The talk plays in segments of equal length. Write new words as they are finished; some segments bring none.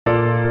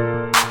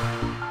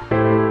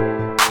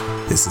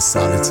This is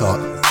Solid Talk.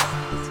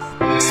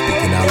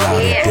 Speaking out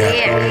loud in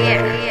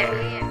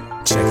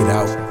depth. Check it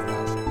out.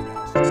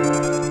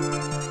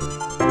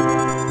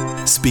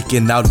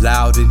 Speaking out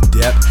loud in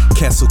depth.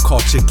 Cancel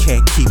culture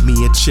can't keep me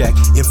in check.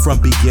 And from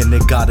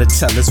beginning, gotta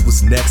tell us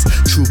what's next.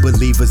 True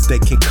believers, they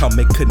can come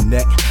and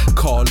connect.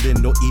 Call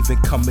in or even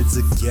come as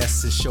a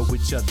guest and show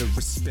each other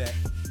respect.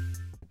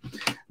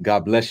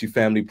 God bless you,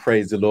 family.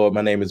 Praise the Lord.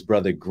 My name is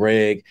Brother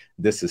Greg.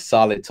 This is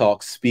Solid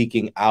Talk,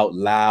 speaking out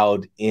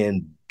loud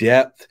in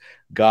depth.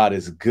 God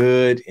is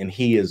good and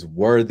he is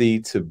worthy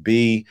to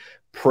be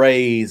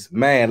praised.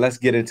 Man, let's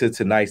get into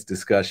tonight's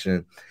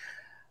discussion.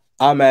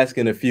 I'm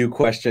asking a few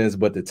questions,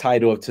 but the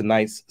title of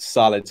tonight's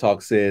Solid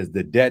Talk says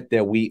the debt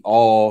that we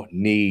all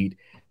need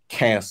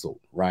canceled,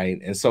 right?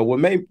 And so what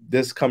made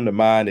this come to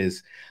mind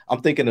is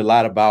I'm thinking a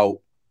lot about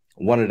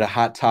one of the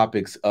hot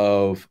topics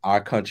of our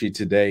country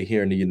today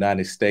here in the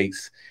United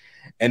States.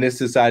 And it's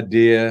this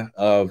idea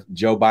of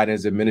Joe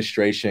Biden's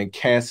administration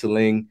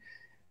canceling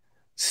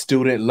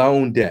student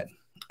loan debt.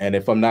 And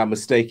if I'm not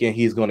mistaken,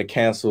 he's going to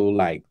cancel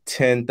like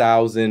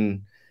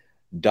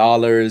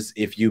 $10,000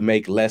 if you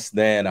make less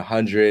than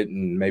 100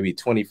 and maybe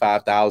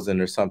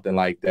 25,000 or something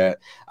like that.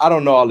 I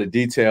don't know all the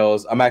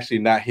details. I'm actually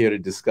not here to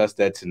discuss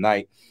that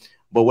tonight.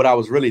 But what I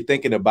was really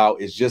thinking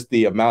about is just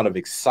the amount of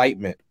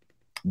excitement,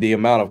 the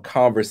amount of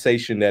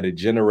conversation that it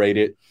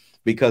generated,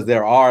 because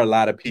there are a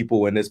lot of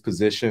people in this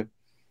position.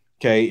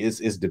 Okay,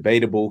 it's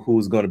debatable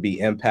who's going to be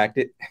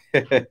impacted.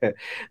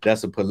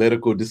 That's a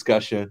political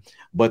discussion.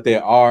 But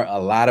there are a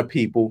lot of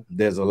people.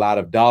 There's a lot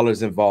of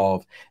dollars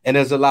involved. And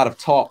there's a lot of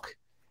talk.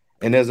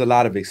 And there's a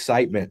lot of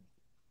excitement.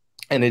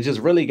 And it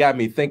just really got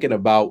me thinking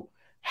about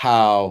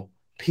how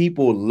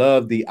people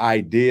love the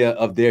idea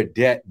of their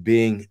debt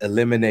being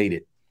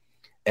eliminated.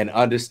 And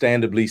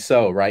understandably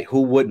so, right?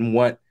 Who wouldn't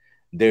want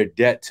their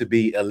debt to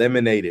be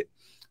eliminated?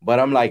 But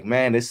I'm like,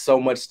 man, there's so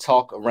much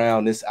talk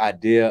around this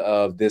idea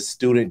of this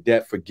student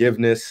debt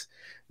forgiveness,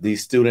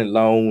 these student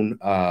loan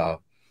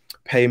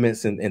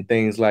payments and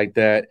things like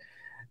that.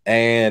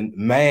 And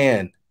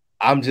man,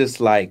 I'm just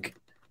like,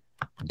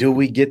 do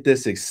we get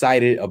this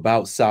excited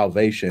about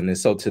salvation? And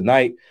so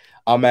tonight,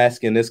 I'm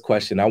asking this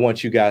question. I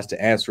want you guys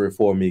to answer it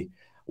for me.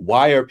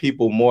 Why are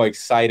people more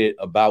excited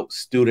about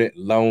student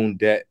loan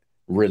debt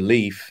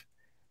relief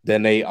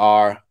than they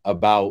are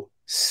about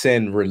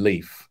sin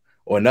relief?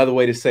 Or another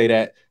way to say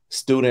that,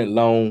 student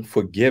loan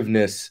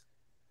forgiveness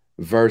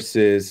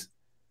versus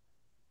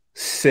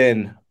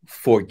sin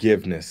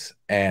forgiveness.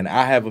 And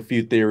I have a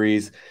few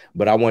theories,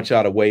 but I want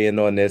y'all to weigh in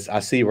on this. I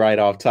see right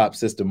off top,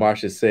 Sister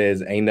Marcia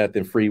says, ain't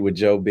nothing free with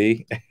Joe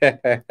B.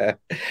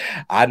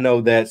 I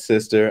know that,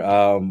 sister.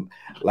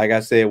 Like I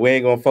said, we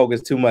ain't going to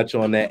focus too much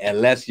on that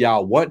unless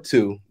y'all want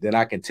to. Then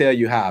I can tell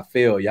you how I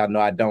feel. Y'all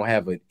know I don't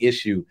have an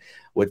issue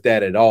with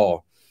that at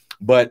all.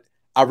 But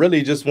I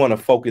really just want to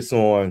focus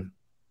on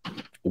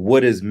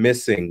what is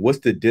missing, what's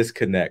the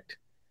disconnect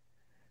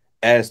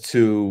as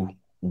to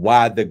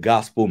why the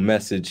gospel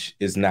message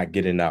is not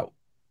getting out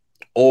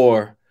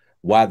or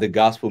why the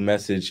gospel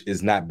message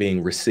is not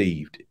being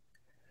received.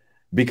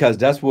 Because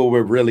that's what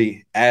we're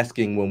really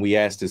asking when we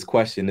ask this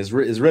question. It's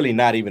really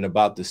not even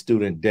about the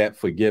student debt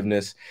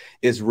forgiveness.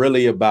 It's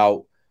really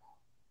about,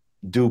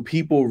 do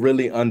people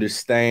really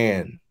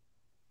understand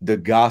the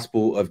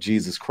gospel of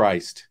Jesus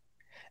Christ?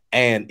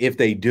 And if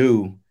they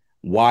do,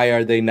 why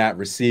are they not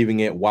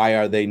receiving it? Why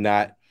are they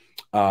not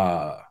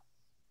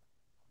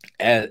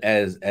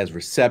as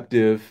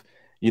receptive?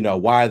 You know,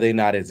 why are they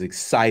not as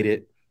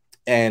excited?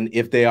 And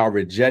if they are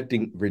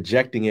rejecting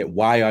it,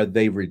 why are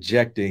they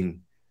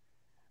rejecting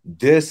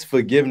this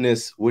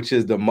forgiveness, which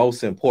is the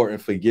most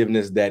important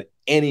forgiveness that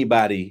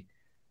anybody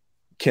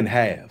can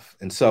have?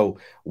 And so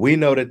we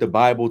know that the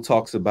Bible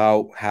talks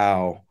about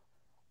how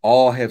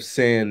all have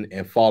sinned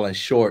and fallen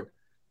short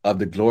of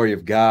the glory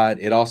of God.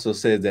 It also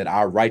says that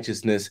our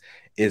righteousness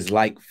is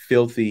like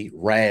filthy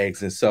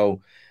rags. And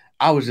so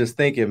I was just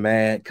thinking,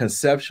 man,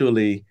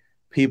 conceptually,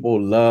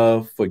 people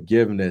love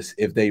forgiveness.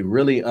 If they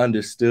really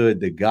understood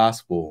the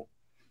gospel,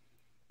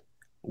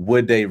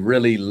 would they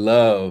really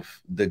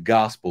love the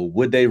gospel?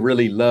 Would they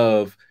really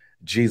love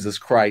Jesus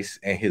Christ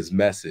and his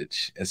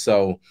message? And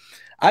so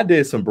I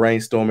did some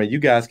brainstorming. You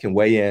guys can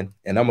weigh in,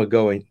 and I'm going to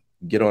go and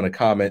get on the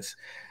comments.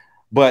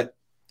 But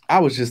I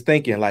was just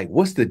thinking, like,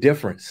 what's the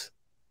difference?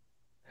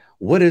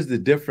 What is the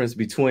difference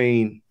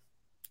between,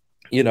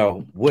 you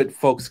know, what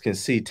folks can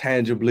see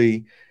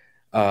tangibly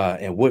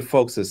and what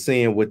folks are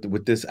seeing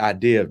with this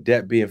idea of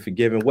debt being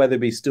forgiven, whether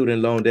it be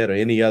student loan debt or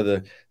any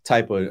other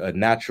type of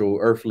natural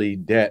earthly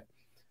debt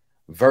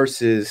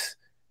versus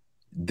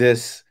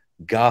this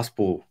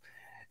gospel?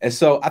 And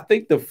so I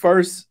think the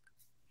first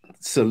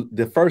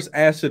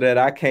answer that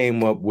I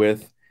came up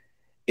with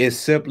is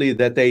simply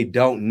that they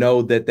don't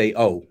know that they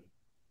owe.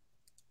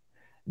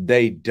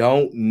 They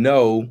don't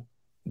know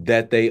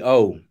that they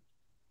owe.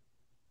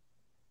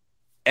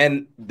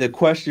 And the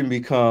question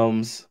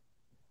becomes,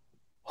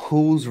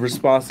 whose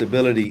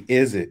responsibility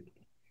is it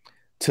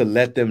to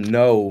let them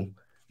know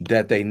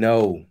that they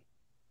owe?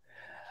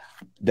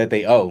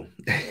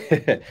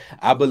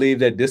 I believe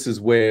that this is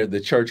where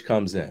the church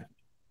comes in.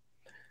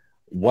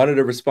 one of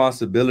the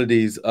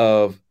responsibilities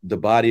of the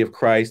body of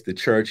Christ, the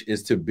church,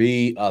 is to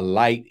be a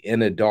light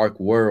in a dark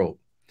world.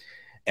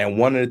 And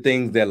one of the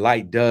things that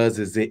light does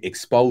is it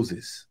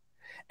exposes.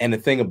 And the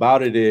thing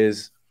about it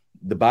is,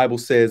 the Bible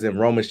says in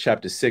Romans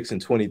chapter 6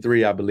 and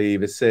 23, I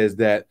believe, it says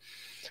that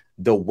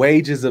the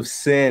wages of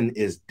sin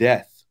is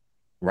death,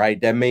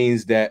 right? That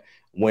means that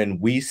when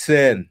we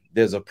sin,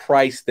 there's a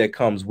price that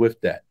comes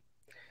with that.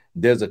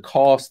 There's a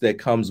cost that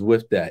comes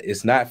with that.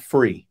 It's not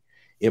free.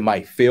 It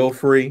might feel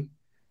free.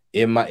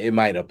 It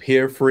might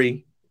appear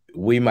free.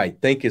 We might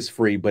think it's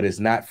free, but it's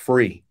not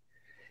free.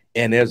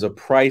 And there's a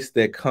price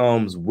that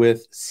comes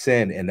with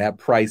sin, and that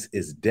price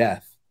is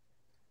death.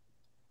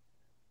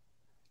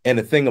 And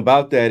the thing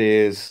about that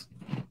is,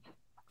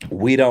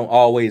 we don't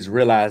always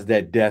realize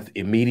that death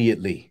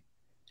immediately.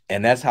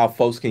 And that's how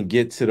folks can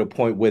get to the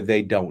point where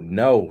they don't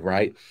know,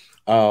 right?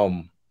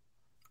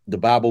 The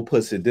Bible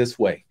puts it this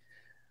way,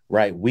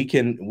 right? We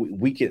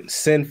can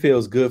sin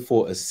feels good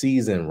for a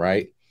season,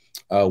 right?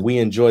 We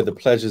enjoy the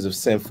pleasures of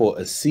sin for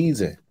a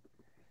season.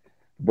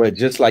 But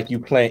just like you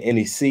plant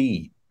any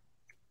seed,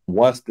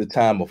 once the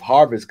time of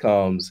harvest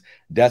comes,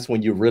 that's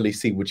when you really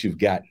see what you've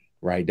gotten,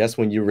 right? That's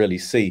when you really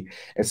see.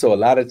 And so a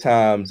lot of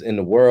times in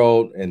the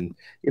world, and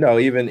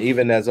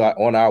even as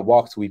on our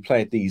walks, we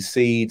plant these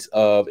seeds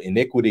of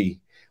iniquity,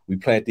 we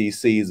plant these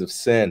seeds of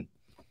sin,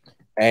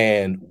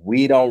 and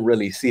we don't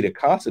really see the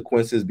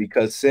consequences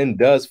because sin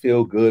does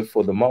feel good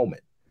for the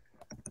moment.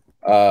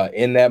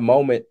 In that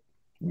moment,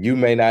 you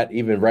may not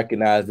even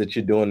recognize that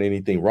you're doing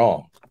anything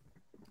wrong.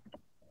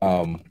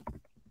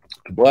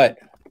 But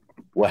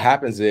what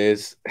happens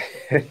is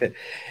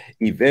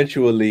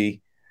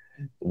eventually,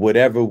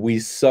 whatever we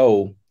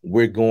sow,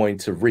 we're going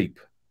to reap.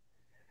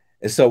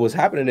 And so what's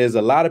happening is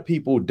a lot of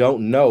people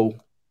don't know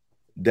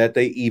that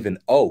they even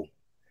owe,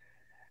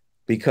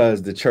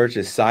 because the church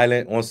is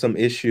silent on some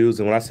issues.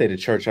 And when I say the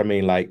church, I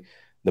mean like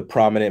the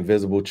prominent,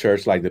 visible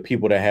church, like the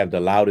people that have the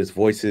loudest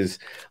voices.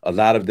 A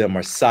lot of them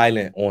are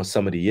silent on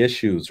some of the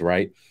issues,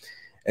 right?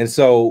 And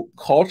so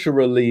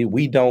culturally,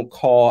 we don't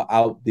call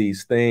out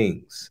these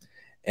things.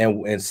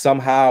 And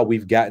somehow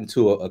we've gotten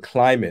to a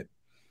climate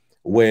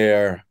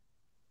where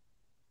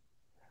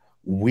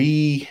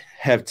we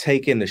have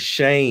taken the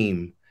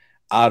shame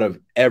out of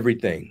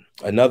everything.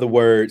 In other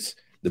words,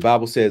 the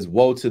Bible says,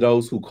 woe to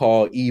those who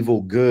call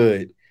evil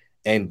good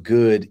and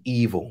good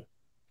evil.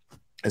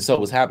 And so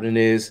what's happening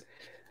is,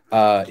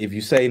 if you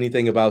say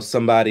anything about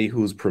somebody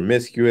who's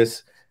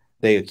promiscuous,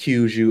 they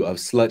accuse you of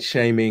slut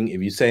shaming.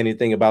 If you say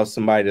anything about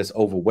somebody that's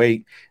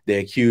overweight, they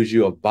accuse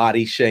you of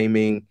body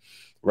shaming,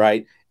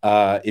 right?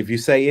 If you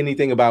say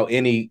anything about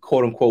any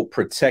quote unquote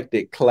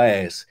protected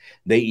class,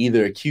 they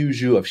either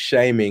accuse you of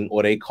shaming,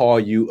 or they call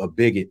you a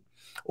bigot,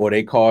 or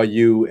they call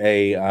you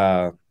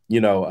a,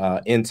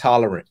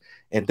 intolerant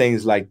and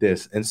things like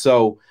this. And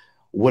so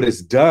what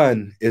it's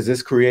done is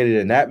it's created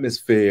an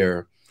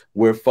atmosphere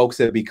where folks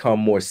have become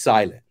more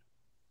silent.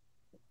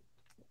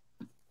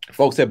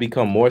 Folks have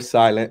become more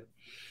silent,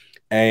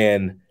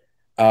 and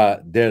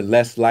they're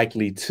less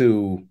likely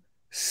to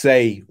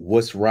say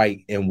what's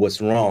right and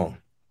what's wrong.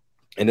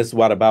 And this is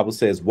why the Bible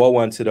says, woe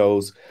unto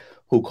those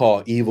who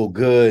call evil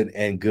good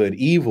and good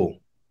evil.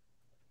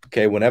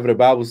 Okay, whenever the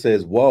Bible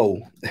says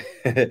woe,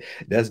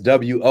 that's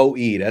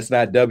W-O-E. That's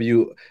not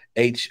W-H-O-A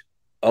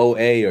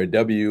or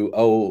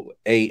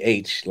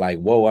W-O-A-H. Like,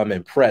 whoa, I'm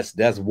impressed.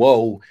 That's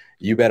whoa,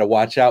 you better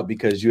watch out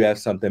because you have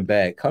something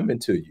bad coming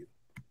to you.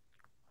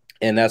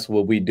 And that's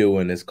what we do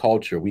in this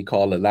culture. We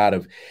call a lot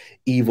of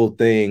evil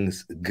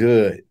things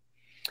good,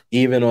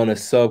 even on a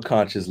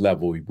subconscious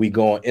level. We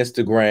go on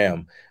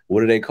Instagram.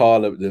 What do they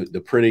call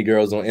the pretty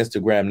girls on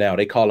Instagram now?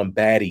 They call them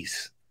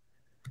baddies.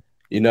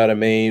 You know what I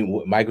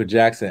mean? Michael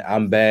Jackson,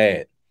 I'm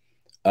bad.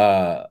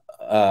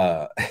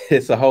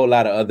 It's a whole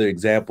lot of other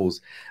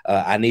examples.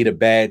 I need a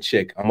bad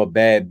chick. I'm a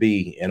bad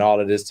bee, and all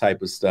of this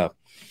type of stuff.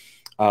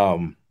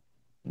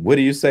 What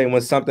do you say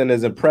when something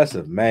is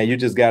impressive? Man, you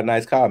just got a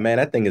nice car. Man,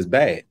 that thing is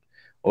bad.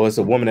 Or it's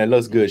a woman that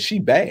looks good. She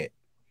bad.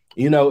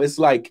 You know, it's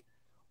like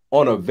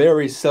on a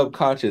very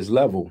subconscious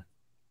level,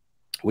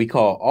 we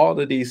call all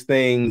of these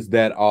things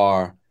that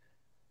are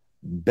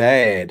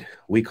bad,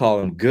 we call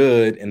them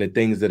good, and the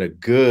things that are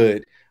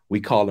good, we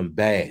call them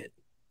bad,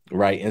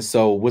 right? And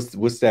so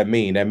what's that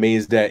mean? That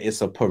means that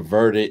it's a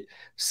perverted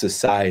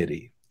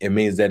society. It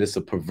means that it's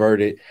a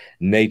perverted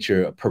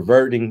nature.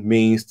 Perverting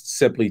means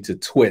simply to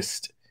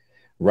twist,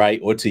 right?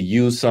 Or to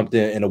use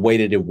something in a way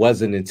that it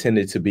wasn't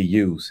intended to be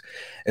used.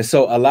 And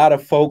so a lot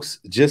of folks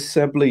just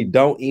simply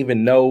don't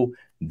even know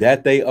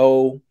that they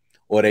owe,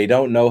 or they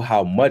don't know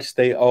how much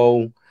they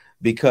owe,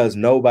 because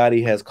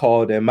nobody has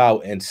called them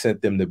out and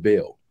sent them the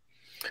bill.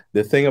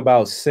 The thing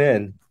about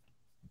sin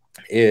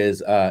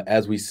is,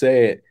 as we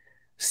said,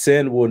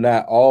 sin will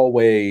not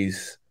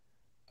always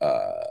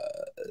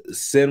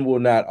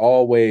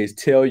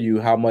tell you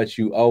how much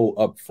you owe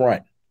up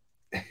front.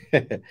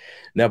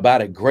 Now, by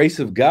the grace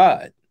of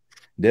God,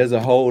 there's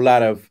a whole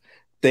lot of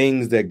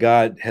things that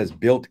God has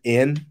built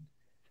in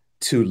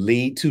to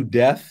lead to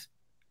death,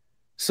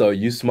 So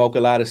you smoke a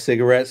lot of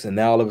cigarettes, and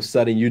now all of a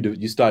sudden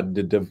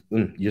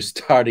you're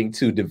starting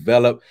to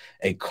develop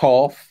a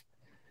cough.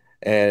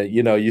 And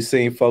you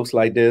seen folks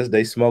like this,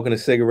 they smoking the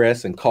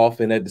cigarettes and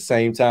coughing at the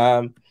same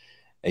time.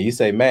 And you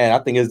say, man, I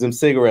think it's them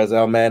cigarettes.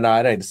 Oh man, no,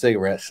 it ain't the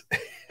cigarettes.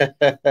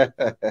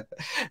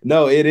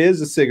 No, it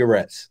is the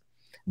cigarettes.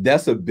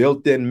 That's a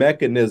built-in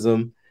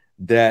mechanism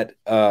that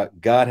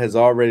God has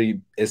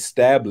already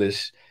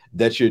established,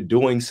 that you're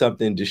doing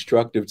something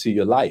destructive to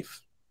your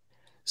life.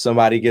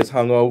 Somebody gets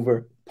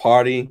hungover,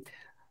 party,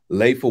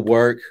 late for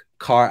work,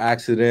 car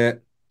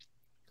accident,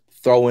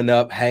 throwing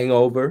up,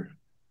 hangover.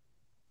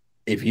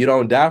 If you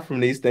don't die from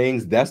these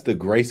things, that's the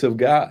grace of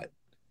God.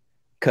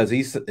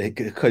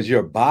 Because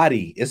your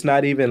body, it's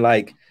not even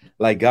like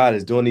God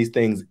is doing these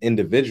things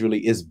individually.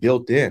 It's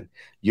built in.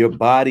 Your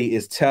body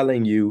is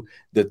telling you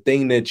the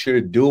thing that you're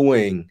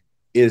doing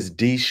is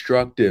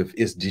destructive.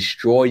 It's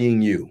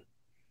destroying you,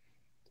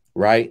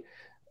 right?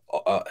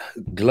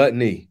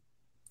 Gluttony.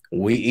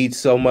 We eat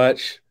so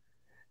much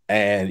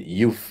and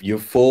you're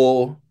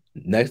full.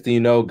 Next thing you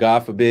know,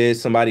 God forbid,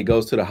 somebody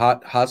goes to the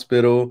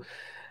hospital,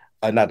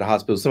 not the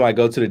hospital, somebody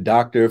go to the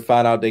doctor,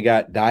 find out they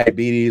got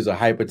diabetes or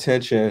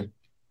hypertension,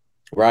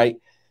 right?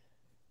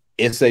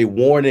 It's a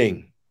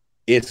warning.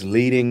 It's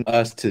leading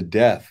us to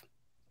death.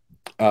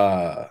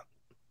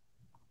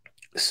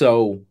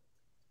 So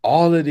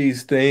all of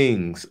these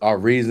things are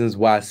reasons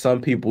why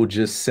some people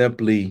just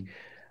simply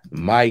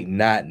might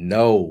not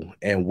know.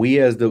 And we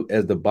as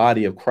the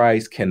body of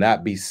Christ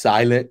cannot be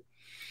silent,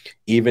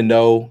 even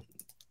though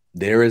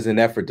there is an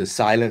effort to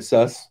silence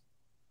us.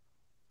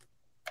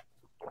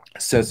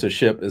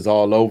 Censorship is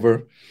all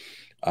over.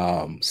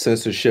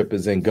 Censorship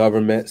is in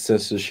government.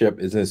 Censorship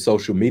is in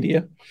social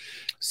media.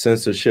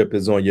 Censorship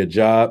is on your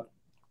job.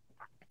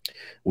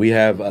 We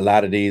have a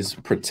lot of these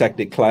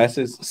protected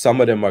classes. Some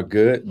of them are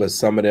good, but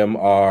some of them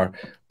are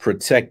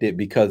protected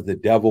because the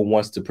devil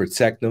wants to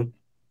protect them.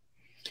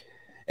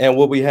 And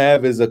what we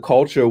have is a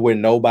culture where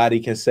nobody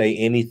can say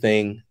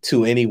anything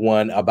to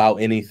anyone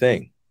about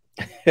anything.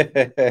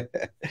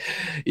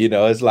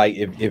 It's like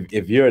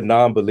if you're a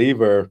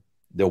non-believer,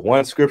 the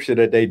one scripture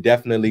that they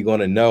definitely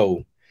going to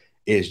know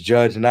is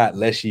judge not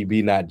lest ye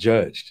be not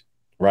judged,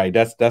 right?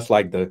 That's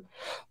like the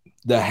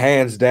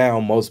hands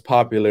down most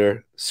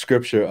popular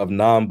scripture of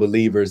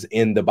non-believers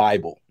in the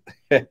Bible.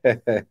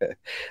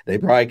 They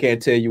probably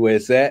can't tell you where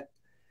it's at.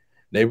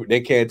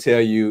 They can't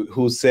tell you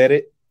who said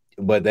it,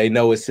 but they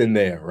know it's in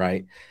there,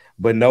 right?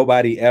 But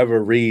nobody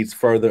ever reads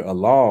further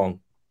along,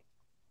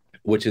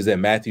 which is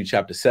in Matthew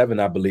chapter 7,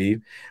 I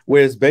believe,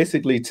 where it's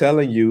basically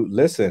telling you,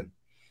 listen,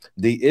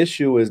 the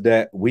issue is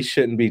that we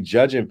shouldn't be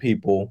judging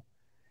people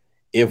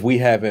if we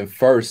haven't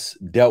first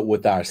dealt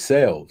with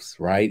ourselves,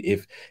 right?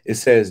 If it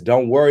says,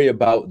 don't worry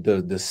about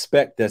the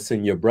speck that's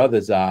in your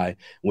brother's eye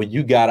when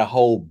you got a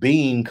whole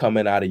beam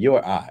coming out of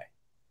your eye.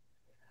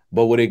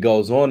 But what it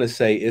goes on to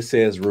say, it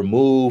says,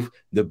 remove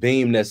the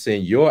beam that's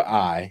in your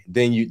eye,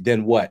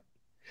 then what?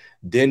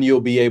 Then you'll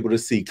be able to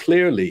see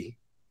clearly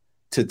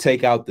to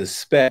take out the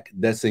speck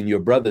that's in your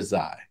brother's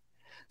eye.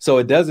 So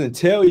it doesn't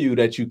tell you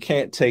that you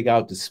can't take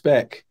out the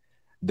speck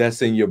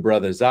that's in your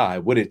brother's eye.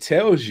 What it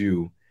tells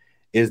you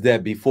is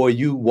that before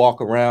you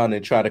walk around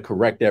and try to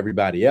correct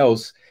everybody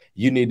else,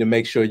 you need to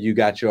make sure you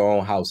got your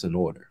own house in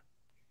order.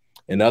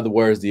 In other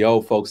words, the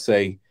old folks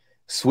say,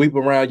 sweep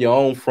around your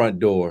own front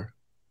door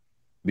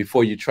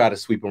before you try to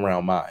sweep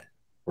around mine,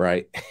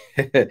 right?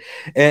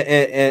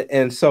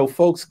 and so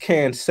folks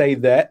can say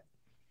that,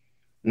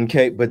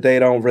 okay, but they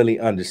don't really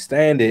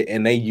understand it,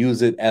 and they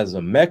use it as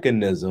a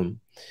mechanism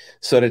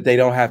so that they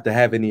don't have to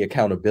have any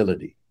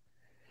accountability.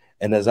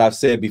 And as I've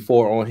said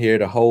before on here,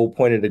 the whole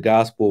point of the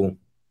gospel,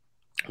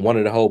 one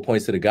of the whole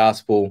points of the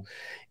gospel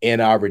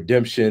in our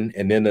redemption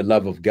and in the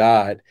love of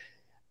God,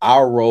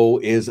 our role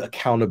is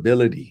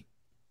accountability,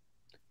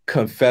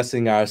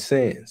 confessing our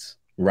sins,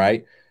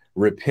 right?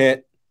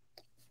 Repent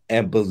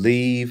and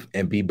believe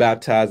and be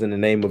baptized in the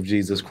name of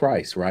Jesus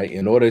Christ, right?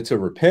 In order to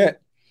repent,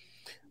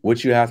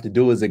 what you have to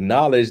do is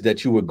acknowledge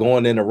that you were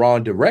going in the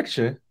wrong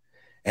direction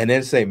and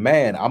then say,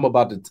 man,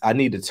 I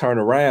need to turn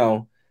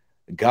around.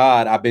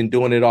 God, I've been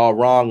doing it all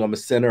wrong. I'm a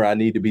sinner. I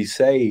need to be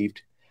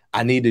saved.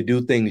 I need to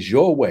do things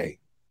your way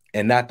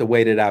and not the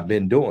way that I've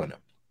been doing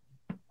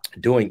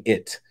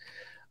it.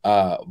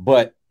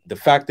 But the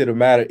fact of the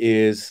matter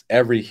is,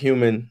 every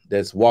human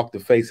that's walked the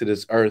face of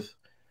this earth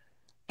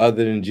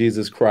other than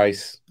Jesus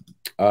Christ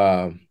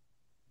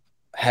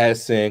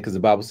has sinned, because the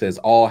Bible says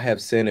all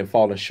have sinned and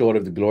fallen short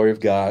of the glory of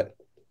God.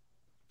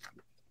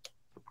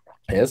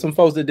 There's some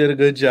folks that did a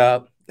good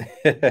job.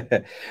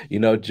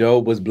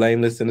 Job was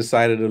blameless in the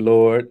sight of the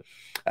Lord.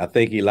 I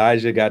think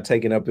Elijah got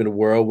taken up in the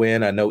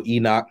whirlwind. I know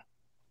Enoch,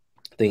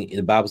 I think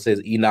the Bible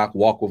says Enoch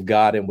walked with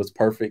God and was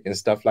perfect and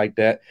stuff like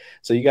that.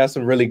 So you got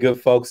some really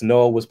good folks.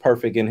 Noah was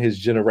perfect in his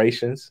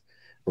generations,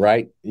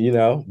 right?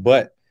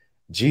 But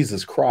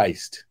Jesus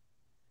Christ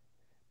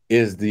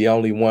is the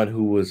only one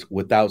who was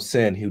without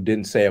sin, who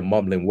didn't say a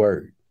mumbling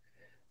word.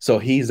 So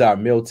he's our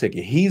meal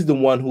ticket. He's the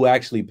one who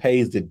actually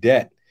pays the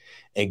debt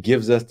and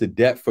gives us the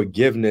debt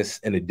forgiveness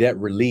and the debt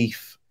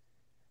relief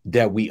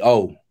that we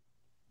owe.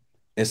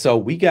 And so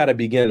we got to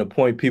begin to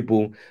point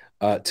people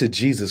to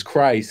Jesus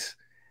Christ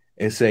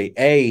and say,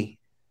 hey,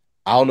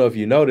 I don't know if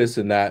you know this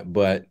or not,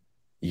 but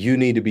you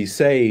need to be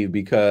saved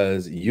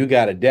because you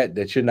got a debt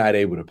that you're not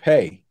able to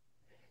pay.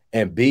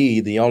 And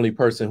B, the only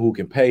person who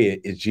can pay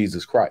it is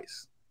Jesus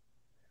Christ.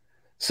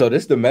 So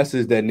this is the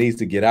message that needs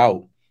to get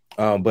out.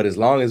 But as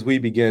long as we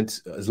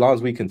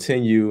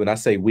continue, and I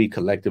say we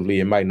collectively,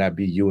 it might not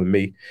be you and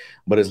me,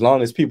 but as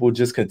long as people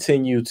just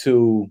continue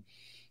to,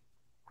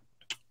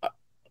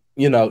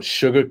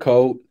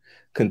 sugarcoat,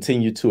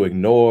 continue to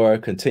ignore,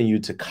 continue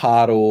to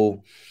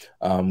coddle,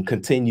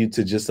 continue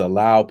to just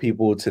allow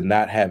people to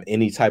not have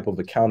any type of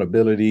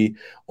accountability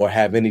or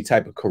have any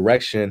type of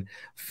correction,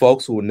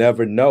 folks will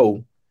never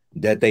know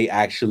that they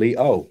actually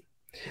owe.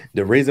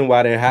 The reason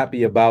why they're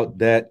happy about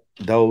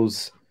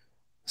those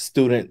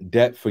student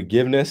debt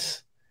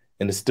forgiveness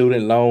and the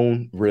student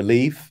loan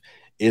relief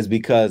is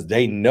because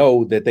they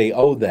know that they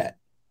owe that.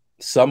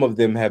 Some of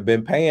them have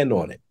been paying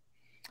on it.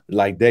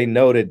 Like they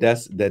know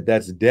that's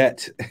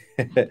debt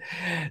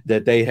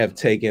that they have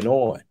taken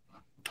on.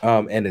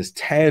 And it's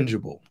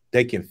tangible.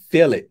 They can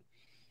feel it.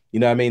 You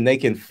know what I mean? They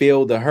can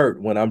feel the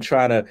hurt when I'm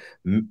trying to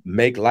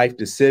make life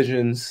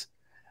decisions.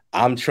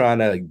 I'm trying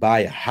to buy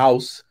a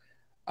house.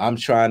 I'm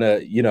trying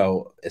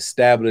to,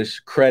 establish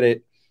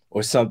credit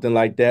or something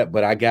like that.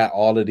 But I got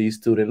all of these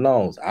student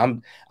loans.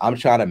 I'm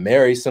trying to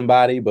marry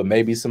somebody, but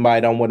maybe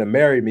somebody don't want to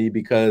marry me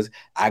because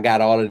I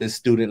got all of this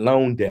student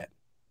loan debt.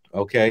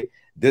 Okay.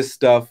 This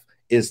stuff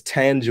is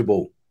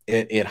tangible.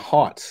 It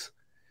haunts.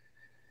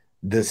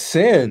 The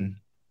sin,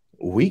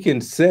 we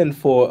can sin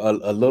for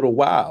a little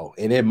while,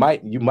 and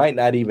you might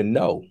not even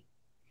know.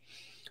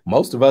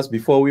 Most of us,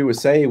 before we were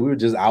saved, we were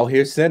just out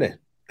here sinning.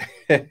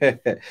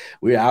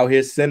 We're out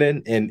here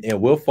sinning,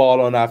 and we'll fall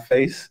on our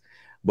face,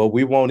 but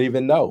we won't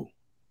even know.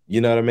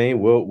 You know what I mean?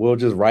 We'll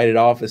just write it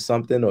off as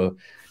something, or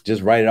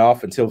just write it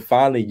off until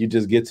finally you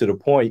just get to the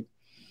point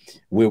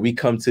where we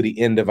come to the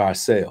end of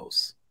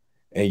ourselves.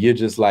 And you're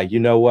just like, you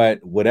know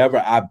what?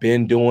 Whatever I've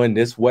been doing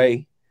this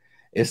way,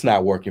 it's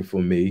not working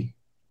for me.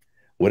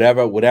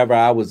 Whatever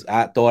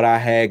I thought I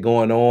had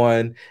going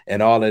on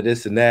and all of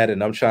this and that,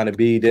 and I'm trying to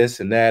be this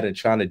and that and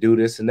trying to do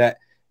this and that,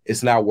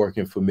 it's not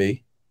working for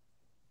me.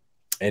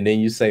 And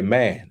then you say,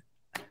 man,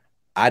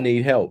 I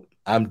need help.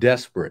 I'm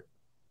desperate.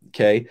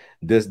 Okay.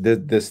 This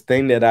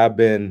thing that I've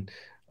been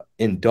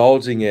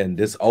indulging in,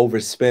 this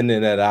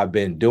overspending that I've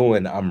been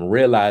doing, I'm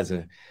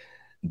realizing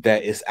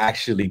that it's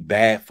actually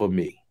bad for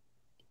me.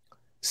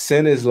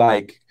 Sin is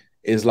like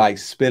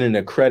spending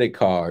a credit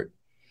card.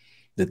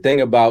 The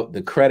thing about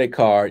the credit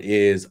card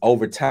is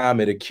over time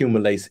it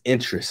accumulates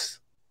interest.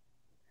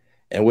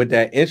 And what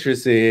that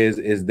interest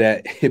is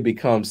that it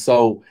becomes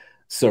so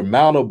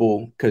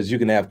surmountable because you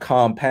can have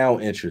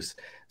compound interest.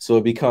 So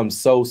it becomes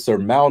so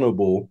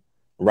surmountable,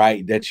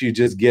 right, that you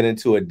just get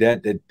into a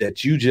debt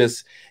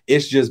that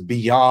it's just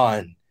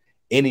beyond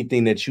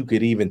anything that you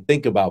could even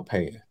think about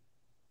paying.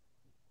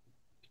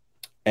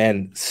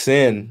 And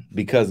sin,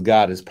 because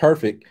God is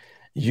perfect,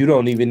 you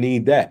don't even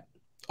need that.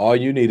 All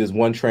you need is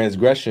one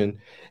transgression,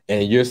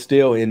 and you're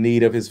still in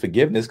need of his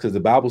forgiveness because the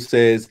Bible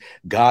says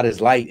God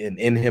is light and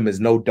in him is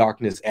no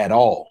darkness at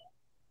all.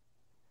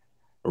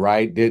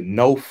 Right? That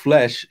no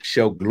flesh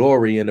shall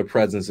glory in the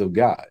presence of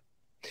God.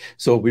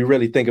 So if we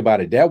really think about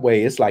it that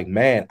way, it's like,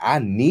 man, I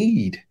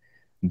need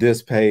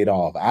this paid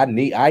off. I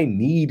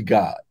need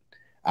God.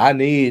 I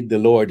need the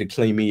Lord to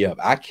clean me up.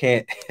 I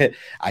can't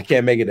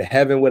make it to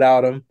heaven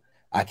without him.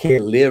 I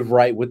can't live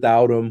right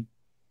without him.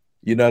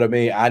 You know what I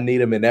mean? I need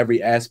him in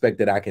every aspect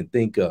that I can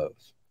think of.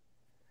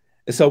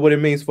 And so what it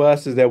means for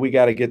us is that we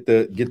got to get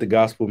the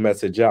gospel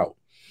message out.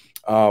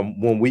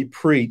 When we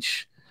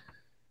preach,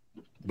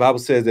 the Bible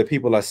says that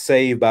people are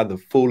saved by the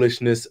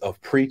foolishness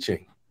of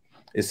preaching.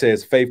 It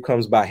says faith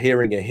comes by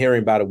hearing and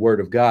hearing by the word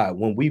of God.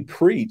 When we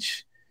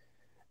preach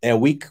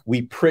and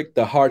we prick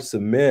the hearts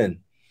of men,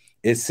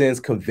 it sends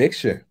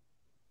conviction.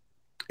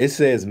 It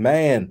says,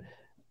 man,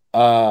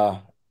 I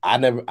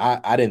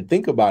didn't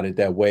think about it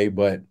that way,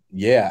 but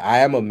yeah, I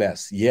am a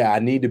mess. Yeah, I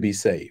need to be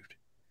saved.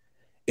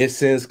 It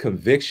sends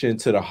conviction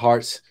to the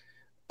hearts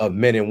of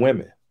men and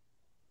women.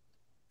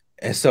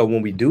 And so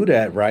when we do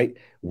that, right,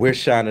 we're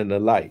shining the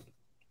light.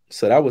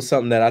 So that was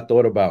something that I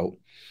thought about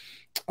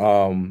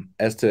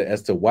as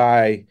to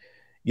why,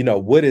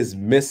 what is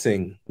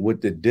missing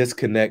with the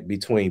disconnect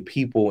between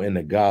people and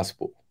the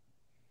gospel.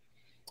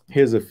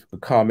 Here's a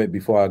comment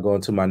before I go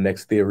into my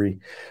next theory.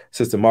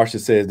 Sister Marcia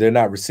says they're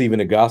not receiving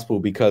the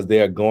gospel because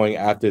they are going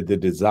after the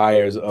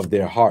desires of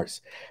their hearts.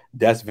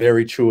 That's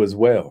very true as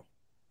well.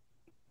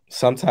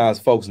 Sometimes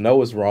folks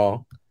know it's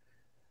wrong,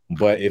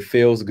 but it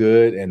feels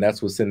good, and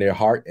that's what's in their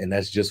heart, and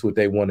that's just what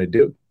they want to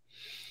do.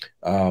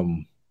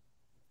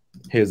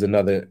 Here's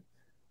another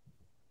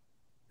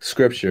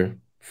scripture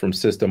from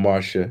Sister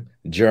Marcia,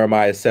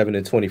 Jeremiah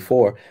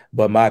 7:24.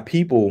 But my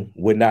people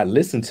would not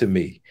listen to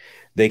me.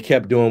 They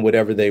kept doing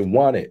whatever they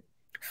wanted,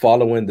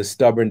 following the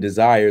stubborn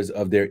desires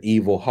of their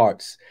evil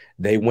hearts.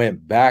 They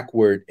went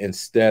backward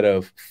instead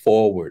of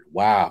forward.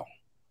 Wow.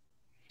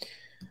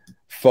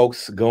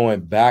 folks going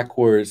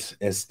backwards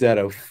instead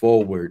of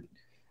forward.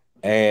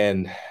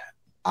 And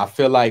I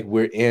feel like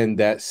we're in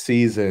that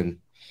season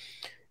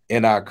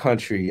in our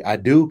country. I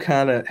do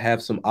kind of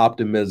have some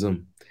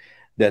optimism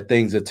that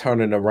things are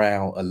turning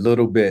around a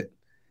little bit.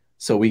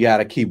 So we got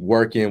to keep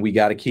working. We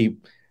got to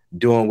keep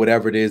doing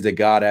whatever it is that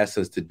God asks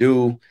us to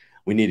do.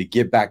 We need to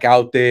get back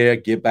out there,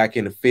 get back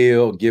in the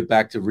field, get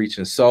back to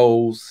reaching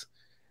souls,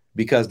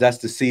 because that's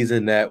the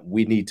season that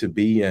we need to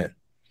be in.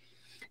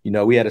 You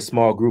know, we had a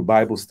small group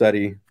Bible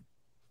study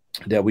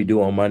that we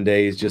do on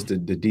Mondays, just the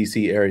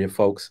DC area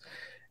folks.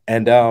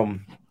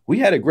 And we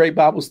had a great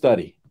Bible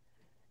study.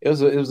 It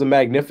was a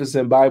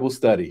magnificent Bible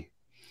study.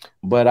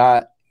 But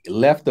I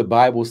left the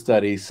Bible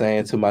study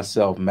saying to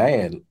myself,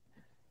 man,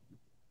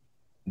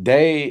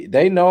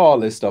 they know all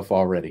this stuff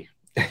already.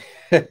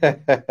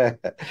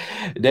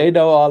 They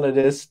know all of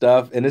this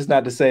stuff. And it's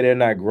not to say they're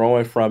not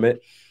growing from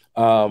it.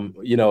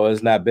 You know,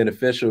 it's not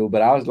beneficial.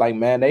 But I was like,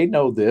 man, they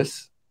know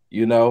this,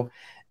 you know.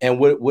 And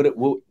what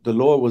the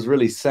Lord was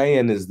really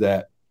saying is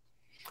that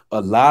a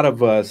lot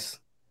of us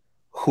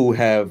who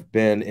have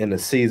been in a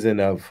season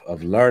of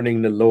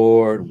learning the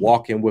Lord,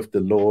 walking with the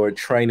Lord,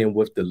 training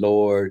with the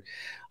Lord,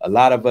 a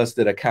lot of us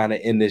that are kind of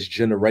in this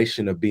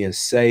generation of being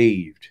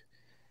saved,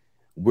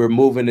 we're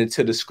moving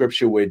into the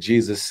scripture where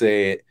Jesus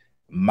said,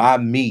 my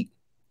meat,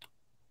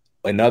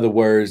 in other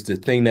words, the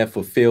thing that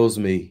fulfills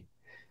me,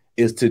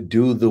 is to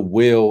do the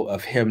will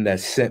of him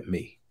that sent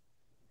me.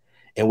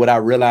 And what I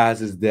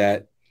realize is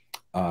that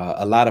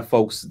a lot of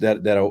folks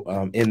that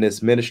are in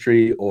this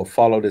ministry or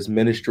follow this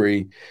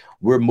ministry,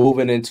 we're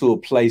moving into a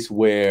place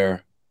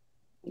where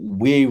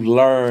we've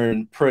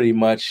learned pretty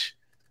much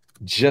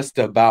just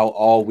about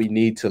all we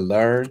need to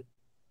learn.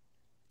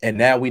 And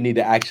now we need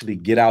to actually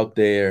get out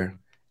there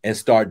and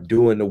start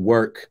doing the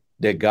work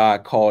that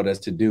God called us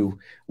to do,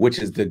 which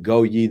is to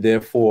go ye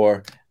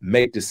therefore,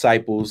 make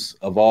disciples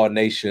of all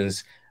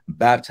nations,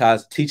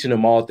 baptize, teaching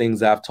them all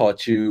things I've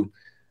taught you,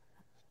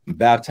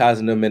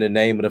 baptizing them in the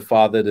name of the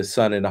Father, the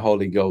Son, and the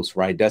Holy Ghost,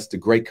 right? That's the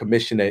great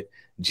commission that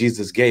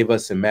Jesus gave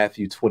us in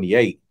Matthew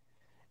 28.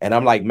 And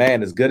I'm like,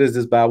 man, as good as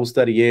this Bible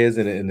study is,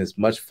 and as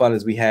much fun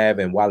as we have,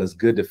 and while it's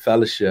good to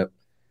fellowship,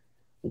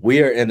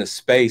 we are in a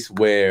space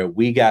where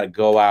we got to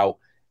go out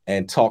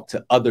and talk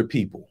to other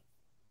people,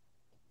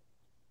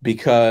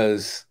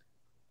 because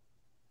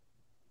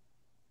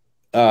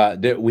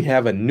we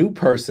have a new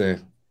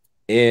person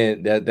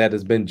in that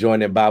has been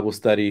joining Bible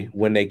study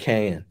when they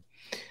can.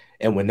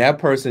 And when that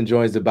person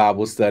joins the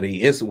Bible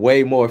study, it's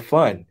way more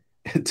fun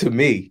to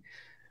me,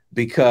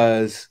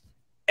 because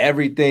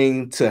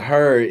everything to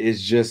her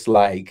is just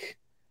like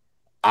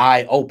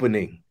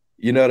eye-opening.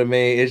 You know what I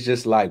mean? It's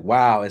just like,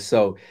 wow. And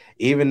so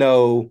even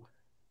though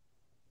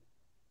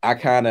I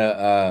kind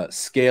of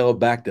scale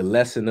back the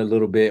lesson a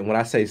little bit, and when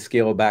I say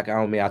scale back, I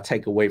don't mean I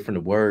take away from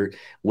the word.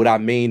 What I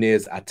mean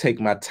is I take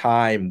my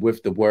time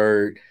with the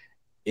word,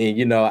 and,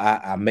 you know,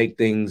 I make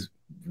things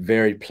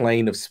very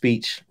plain of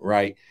speech,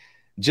 right?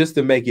 Just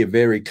to make it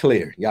very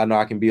clear. Y'all know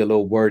I can be a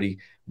little wordy,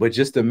 but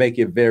just to make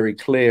it very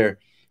clear.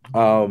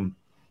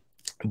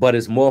 But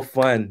it's more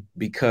fun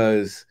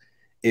because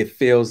it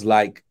feels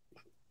like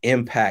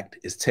impact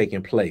is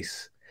taking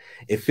place.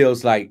 It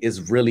feels like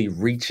it's really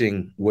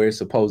reaching where it's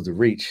supposed to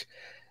reach.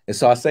 And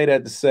so I say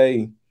that to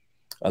say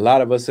a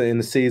lot of us are in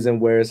the season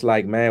where it's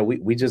like, man,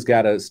 we just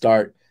got to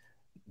start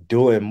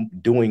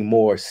doing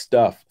more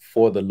stuff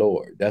for the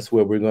Lord. That's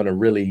where we're going to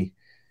really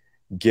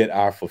get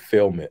our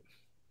fulfillment.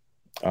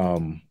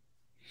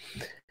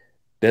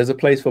 There's a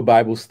place for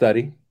Bible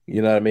study.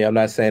 You know what I mean? I'm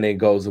not saying it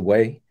goes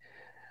away,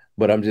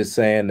 but I'm just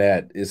saying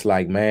that it's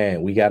like,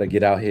 man, we got to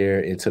get out here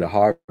into the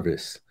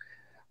harvest.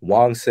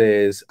 Wong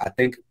says, I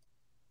think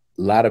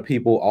a lot of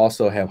people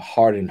also have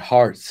hardened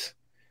hearts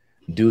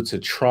due to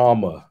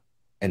trauma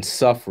and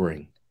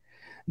suffering.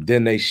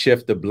 Then they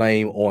shift the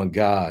blame on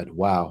God.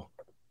 Wow.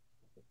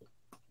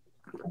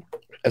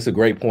 That's a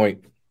great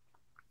point.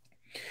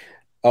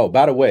 Oh,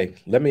 by the way,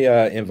 let me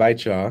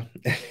invite y'all.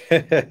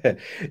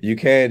 You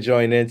can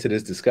join into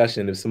this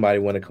discussion if somebody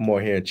want to come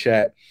on here and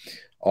chat.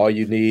 All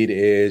you need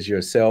is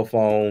your cell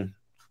phone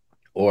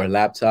or a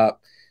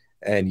laptop,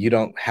 and you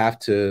don't have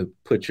to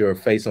put your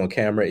face on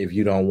camera if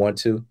you don't want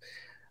to.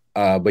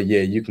 But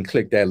yeah, you can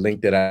click that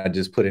link that I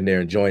just put in there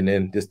and join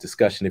in this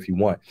discussion if you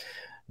want.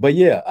 But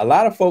yeah, a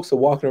lot of folks are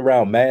walking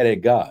around mad at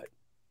God.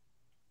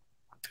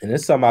 And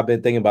it's something I've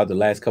been thinking about the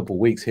last couple of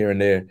weeks here and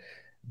there.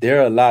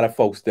 There are a lot of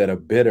folks that are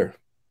bitter.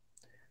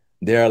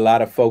 There are a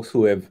lot of folks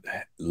who have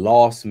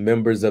lost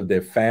members of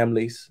their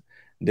families.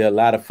 There are a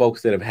lot of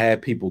folks that have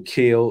had people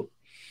killed.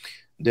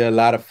 There are a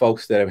lot of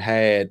folks that have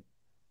had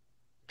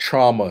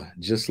trauma,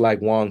 just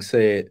like Wong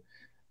said.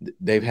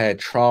 They've had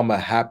trauma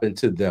happen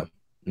to them.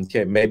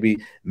 Okay,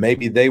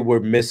 maybe they were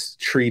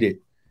mistreated.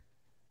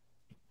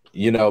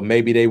 You know,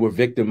 maybe they were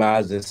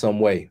victimized in some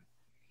way,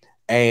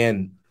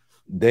 and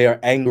they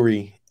are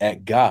angry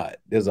at God.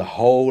 There's a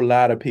whole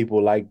lot of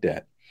people like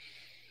that.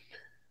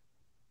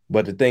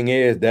 But the thing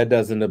is, that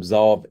doesn't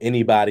absolve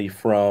anybody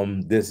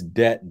from this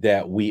debt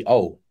that we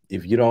owe.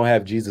 If you don't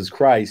have Jesus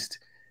Christ,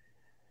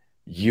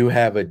 you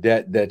have a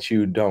debt that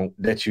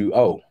you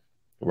owe,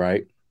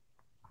 right?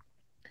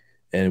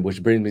 And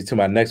which brings me to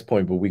my next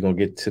point, but we're gonna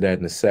get to that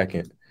in a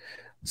second.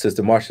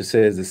 Sister Marcia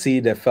says the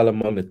seed that fell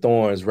among the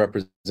thorns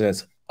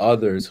represents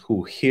others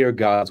who hear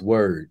God's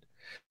word,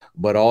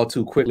 but all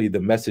too quickly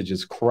the message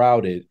is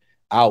crowded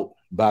out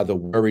by the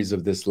worries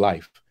of this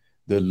life,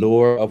 the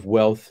lure of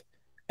wealth,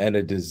 and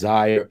a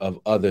desire of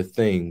other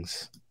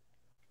things.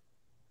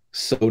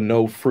 So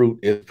no fruit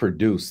is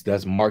produced.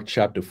 That's Mark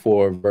chapter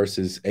 4,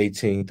 verses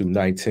 18 through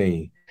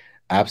 19.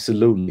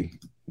 Absolutely.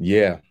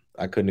 Yeah,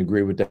 I couldn't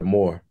agree with that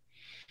more.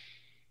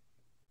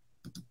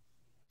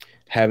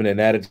 Having an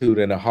attitude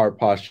and a heart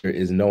posture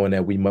is knowing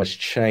that we must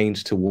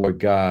change toward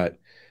God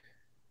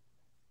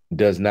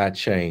does not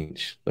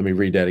change. Let me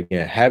read that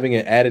again. Having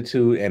an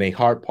attitude and a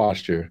heart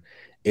posture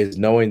is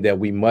knowing that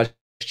we must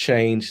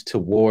change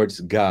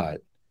towards God.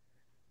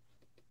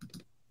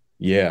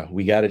 Yeah,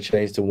 we got to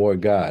change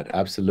toward God.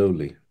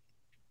 Absolutely.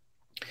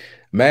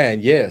 Man,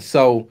 yeah.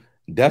 So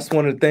that's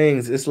one of the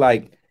things. It's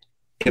like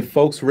if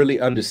folks really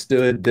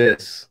understood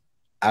this,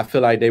 I feel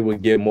like they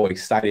would get more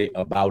excited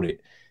about it,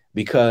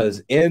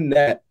 because in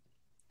that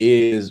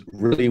is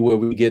really where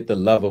we get the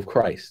love of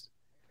Christ.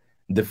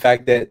 The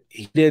fact that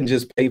he didn't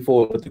just pay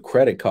for it with the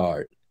credit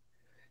card,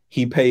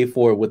 he paid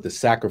for it with the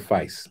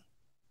sacrifice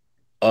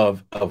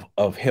of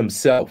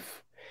himself.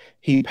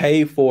 He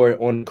paid for it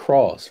on the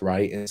cross,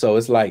 right? And so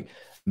it's like,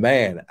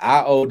 man,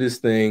 I owe this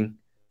thing.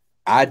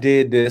 I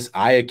did this.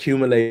 I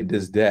accumulated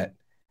this debt.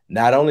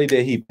 Not only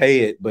did he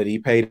pay it, but he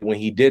paid it when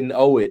he didn't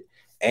owe it,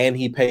 and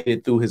he paid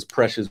it through his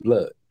precious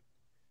blood.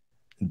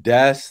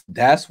 That's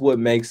what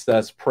makes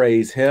us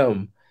praise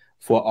him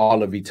for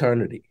all of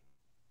eternity.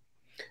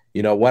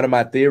 You know, one of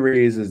my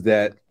theories is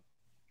that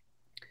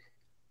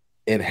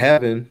in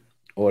heaven,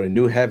 or the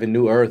new heaven,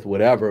 new earth,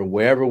 whatever,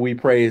 wherever we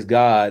praise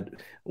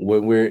God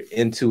when we're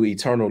into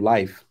eternal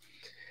life,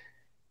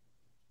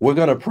 we're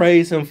going to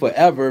praise him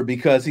forever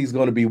because he's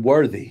going to be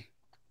worthy.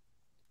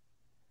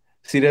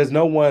 See, there's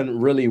no one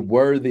really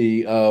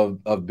worthy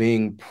of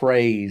being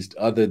praised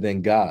other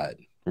than God,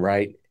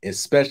 right?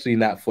 Especially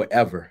not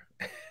forever.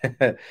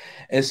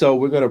 And so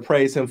we're going to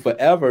praise him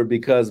forever,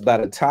 because by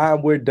the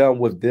time we're done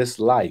with this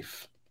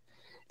life,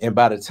 and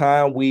by the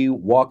time we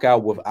walk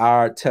out with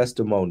our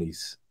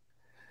testimonies,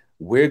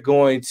 we're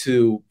going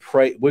to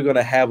pray. We're going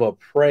to have a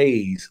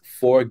praise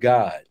for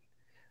God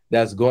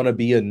that's going to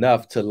be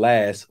enough to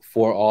last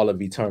for all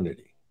of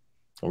eternity,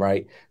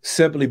 right?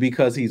 Simply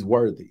because he's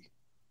worthy.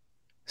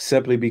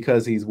 Simply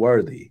because he's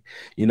worthy.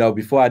 You know,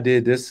 before I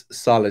did this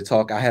solid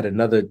talk, I had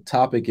another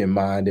topic in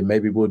mind, and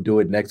maybe we'll do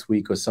it next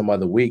week or some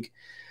other week.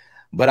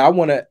 But I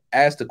want to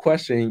ask the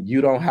question.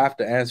 You don't have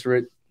to answer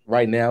it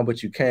right now,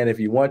 but you can if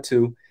you want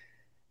to.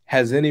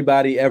 Has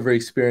anybody ever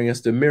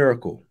experienced a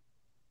miracle?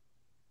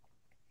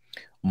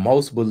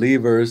 Most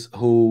believers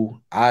who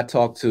I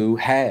talk to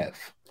have,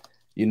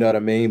 you know what I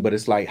mean? But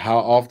it's like, how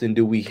often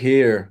do we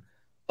hear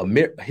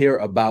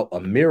about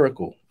a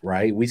miracle,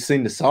 right? We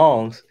sing the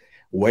songs,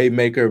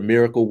 Waymaker,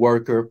 miracle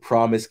worker,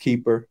 promise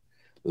keeper,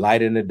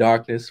 light in the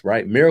darkness,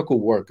 right? Miracle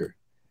worker.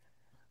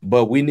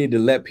 But we need to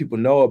let people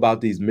know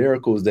about these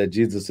miracles that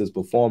Jesus is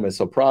performing.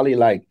 So probably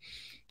like,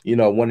 you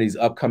know, one of these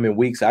upcoming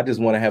weeks, I just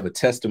want to have a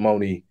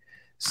testimony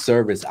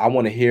service. I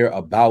want to hear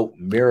about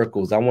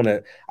miracles. I want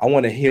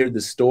to hear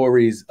the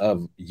stories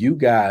of you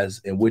guys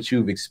and what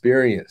you've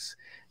experienced.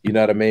 You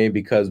know what I mean?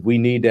 Because we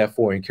need that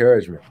for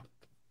encouragement.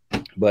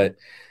 But,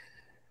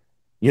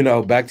 you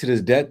know, back to this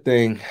debt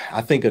thing,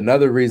 I think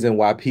another reason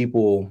why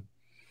people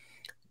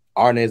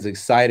aren't as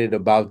excited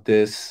about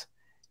this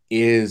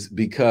is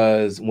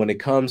because when it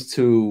comes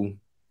to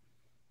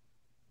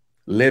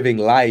living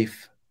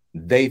life,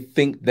 they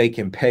think they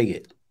can pay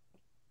it.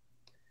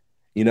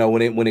 You know,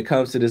 when it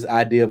comes to this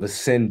idea of a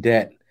sin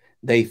debt,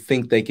 they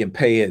think they can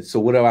pay it. So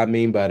what do I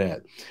mean by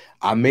that?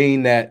 I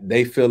mean that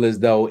they feel as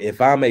though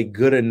if I'm a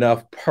good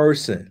enough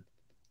person,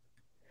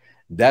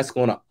 that's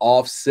going to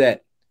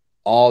offset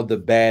all the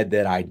bad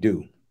that I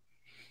do.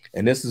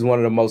 And this is one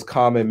of the most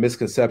common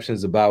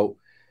misconceptions about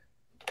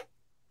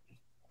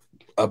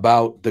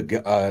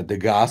the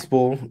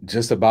gospel,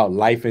 just about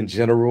life in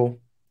general.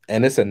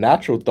 And it's a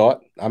natural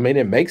thought. I mean,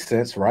 it makes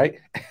sense, right?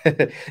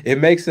 It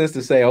makes sense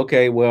to say,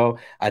 okay, well,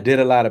 I did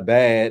a lot of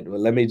bad, but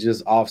let me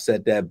just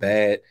offset that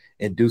bad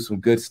and do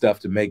some good stuff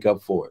to make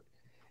up for it.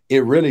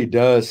 It really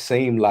does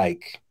seem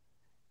like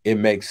it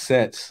makes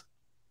sense,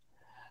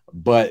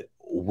 but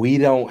we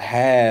don't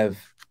have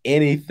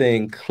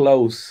anything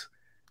close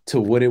to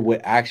what it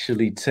would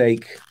actually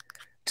take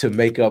to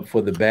make up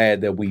for the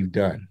bad that we've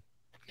done.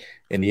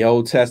 In the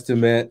Old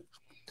Testament,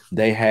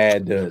 they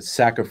had the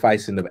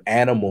sacrificing of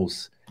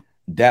animals.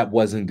 That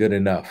wasn't good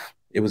enough.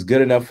 It was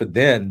good enough for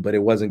then, but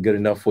it wasn't good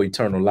enough for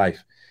eternal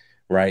life,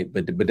 right?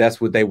 But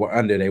that's what they were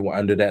under. They were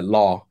under that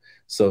law.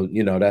 So,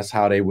 you know, that's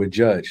how they were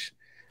judged.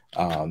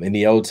 In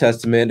the Old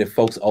Testament, if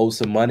folks owed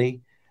some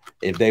money,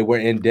 if they were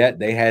in debt,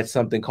 they had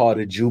something called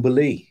a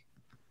jubilee.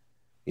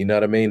 You know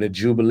what I mean? The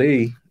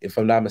jubilee, if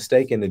I'm not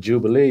mistaken, the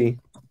jubilee,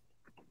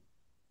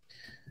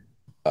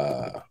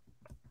 the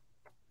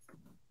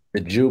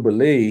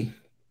jubilee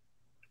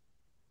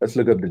Let's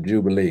look up the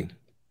Jubilee.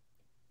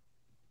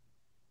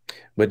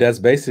 But that's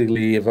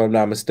basically, if I'm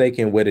not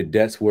mistaken, where the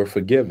debts were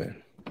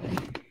forgiven.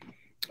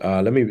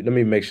 Let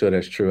me make sure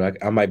that's true.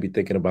 I might be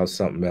thinking about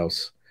something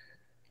else.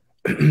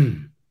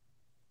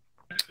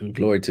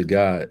 Glory to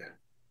God.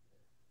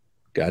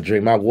 Gotta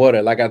drink my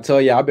water. Like I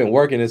told you, I've been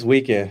working this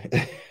weekend.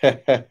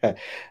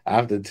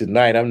 After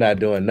tonight, I'm not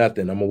doing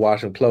nothing. I'm gonna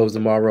wash some clothes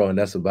tomorrow, and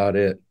that's about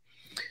it.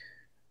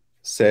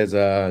 Says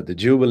the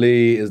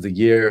Jubilee is the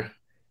year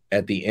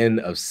at the end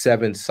of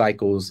 7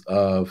 cycles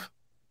of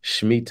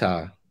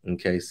Shemitah.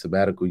 Okay,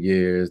 sabbatical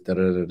years, da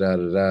da da da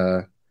da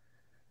da.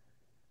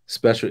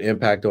 Special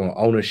impact on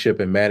ownership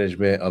and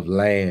management of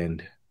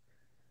land.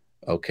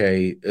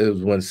 Okay, it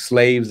was when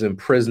slaves and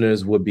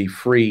prisoners would be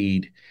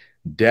freed,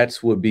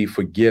 debts would be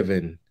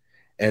forgiven,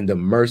 and the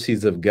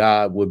mercies of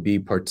God would be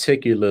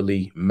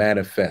particularly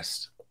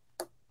manifest.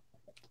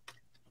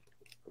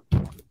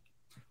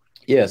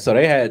 Yeah, so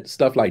they had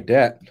stuff like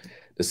that,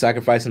 the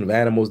sacrificing of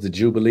animals, the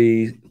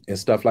Jubilee, and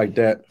stuff like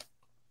that.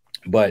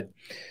 But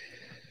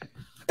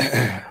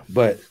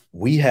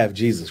we have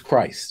Jesus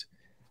Christ.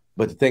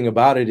 But the thing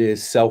about it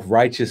is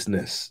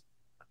self-righteousness,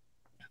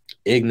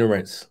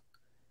 ignorance,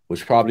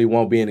 which probably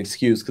won't be an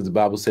excuse because the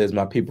Bible says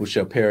my people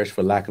shall perish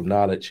for lack of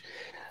knowledge.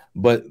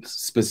 But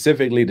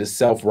specifically the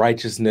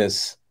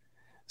self-righteousness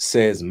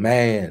says,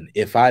 man,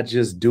 if I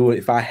just do it,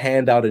 if I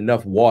hand out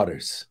enough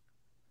waters,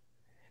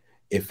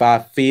 if I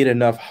feed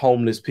enough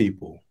homeless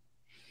people,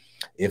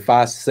 if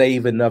I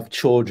save enough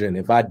children,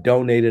 if I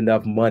donate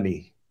enough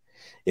money,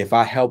 if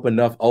I help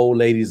enough old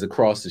ladies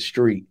across the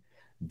street,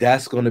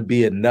 that's going to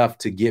be enough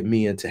to get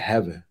me into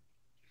heaven.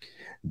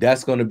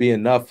 That's going to be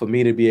enough for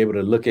me to be able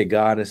to look at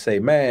God and say,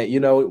 man, you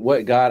know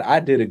what, God,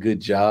 I did a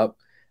good job.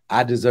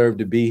 I deserve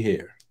to be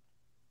here.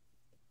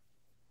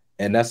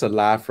 And that's a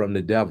lie from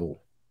the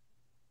devil.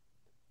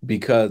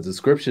 Because the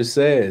scripture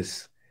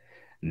says,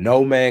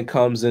 no man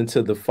comes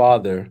into the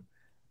Father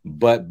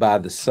but by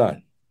the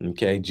Son.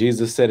 Okay,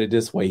 Jesus said it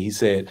this way. He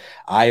said,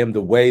 I am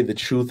the way, the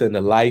truth, and the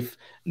life.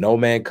 No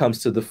man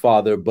comes to the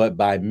Father but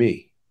by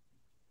me.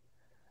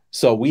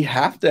 So we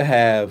have to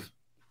have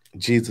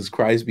Jesus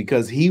Christ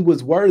because he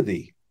was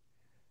worthy.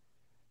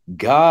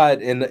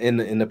 God, in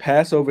the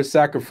Passover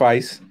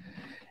sacrifice,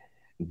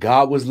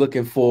 God was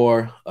looking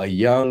for a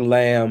young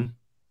lamb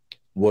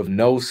with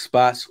no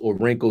spots or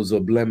wrinkles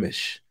or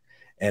blemish.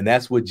 And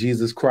that's what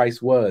Jesus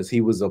Christ was.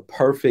 He was a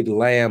perfect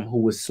lamb who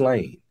was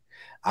slain,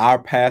 our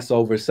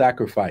Passover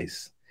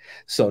sacrifice.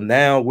 So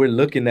now we're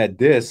looking at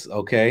this,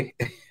 okay?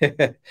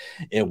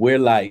 And we're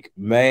like,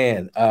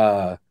 man,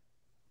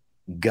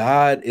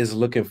 God is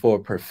looking for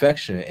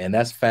perfection, and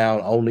that's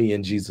found only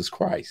in Jesus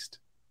Christ.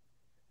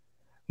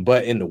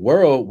 But in the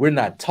world, we're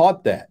not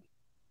taught that.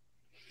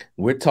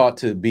 We're taught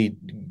to be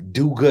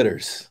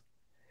do-gooders.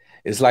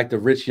 It's like the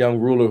rich young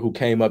ruler who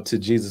came up to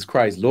Jesus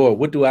Christ. Lord,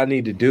 what do I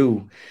need to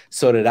do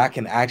so that I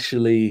can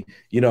actually,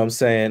 you know what I'm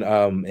saying,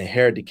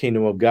 inherit the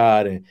kingdom of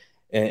God?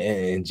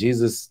 And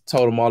Jesus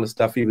told him all the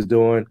stuff he was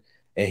doing,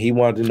 and he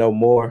wanted to know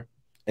more.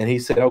 And he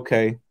said,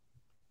 okay,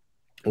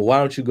 well, why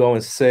don't you go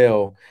and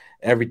sell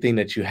everything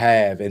that you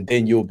have, and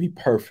then you'll be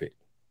perfect.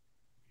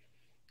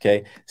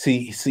 Okay.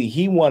 See,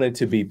 he wanted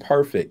to be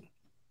perfect,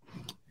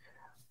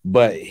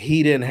 but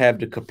he didn't have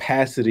the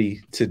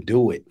capacity to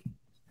do it.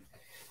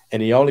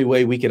 And the only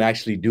way we can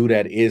actually do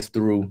that is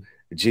through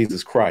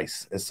Jesus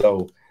Christ. And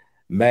so,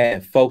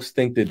 man, folks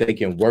think that they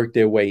can work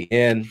their way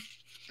in.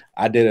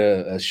 I did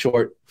a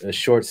short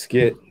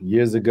skit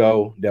years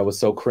ago that was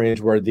so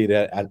cringeworthy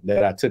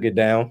that I took it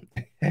down.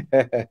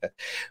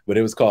 But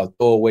it was called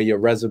Throw Away Your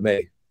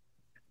Resume.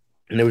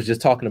 And it was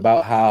just talking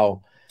about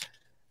how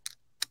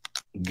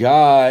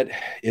God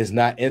is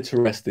not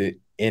interested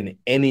in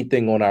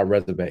anything on our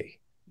resume,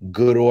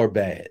 good or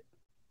bad.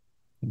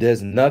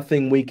 There's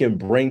nothing we can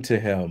bring to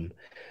him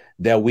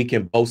that we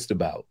can boast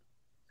about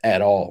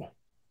at all.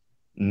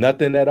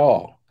 Nothing at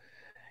all.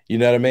 You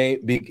know what I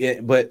mean?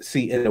 But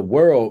see, in the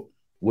world,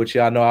 which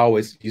y'all know I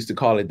always used to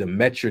call it the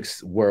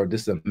metrics world,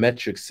 this is a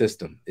metric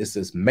system. It's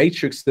this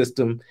matrix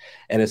system,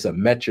 and it's a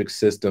metric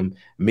system,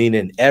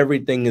 meaning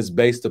everything is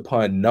based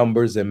upon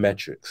numbers and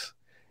metrics.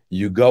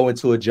 You go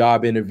into a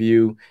job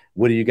interview,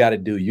 what do you got to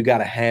do? You got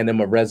to hand them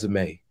a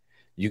resume.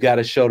 You got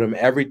to show them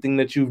everything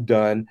that you've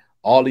done,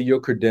 all of your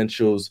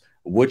credentials,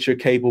 what you're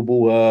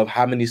capable of,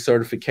 how many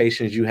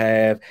certifications you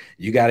have.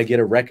 You got to get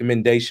a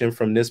recommendation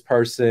from this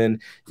person.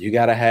 You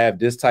got to have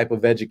this type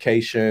of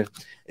education.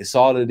 It's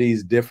all of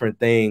these different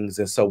things.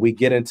 And so we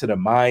get into the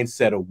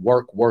mindset of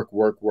work, work,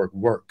 work, work,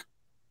 work.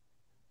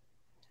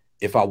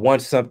 If I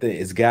want something,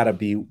 it's got to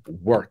be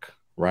work,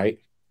 right?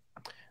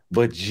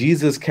 But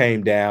Jesus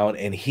came down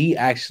and he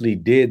actually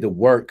did the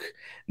work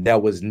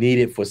that was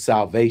needed for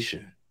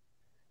salvation.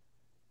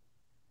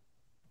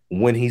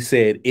 When he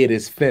said, it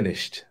is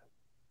finished.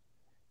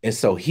 And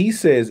so he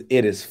says,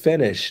 it is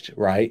finished,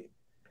 right?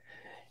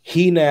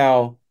 He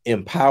now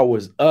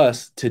empowers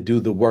us to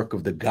do the work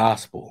of the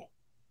gospel.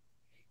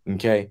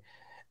 Okay.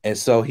 And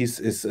so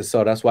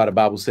so that's why the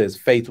Bible says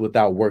faith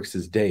without works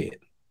is dead.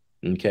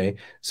 Okay.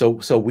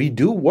 So we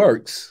do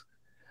works,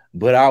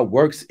 but our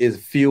works is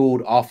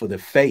fueled off of the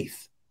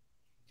faith.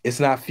 It's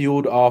not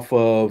fueled off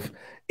of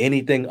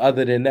anything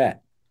other than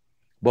that.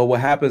 But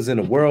what happens in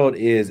the world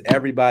is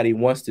everybody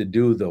wants to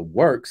do the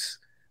works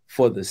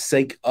for the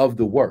sake of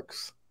the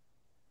works.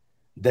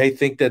 They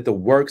think that the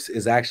works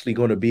is actually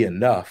going to be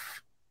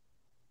enough.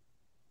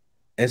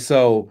 And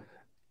so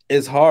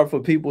it's hard for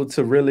people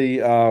to really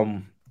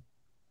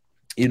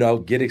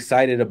get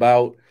excited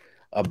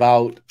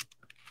about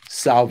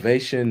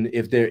salvation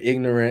if they're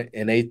ignorant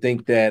and they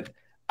think that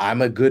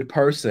I'm a good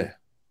person.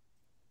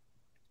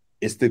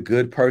 It's the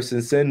good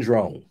person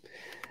syndrome.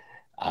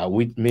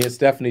 Me and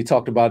Stephanie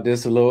talked about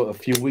this a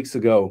few weeks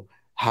ago,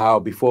 how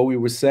before we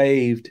were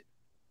saved,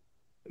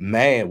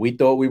 man, we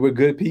thought we were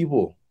good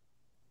people.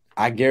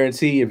 I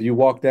guarantee if you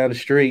walk down the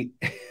street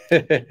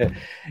and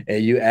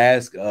you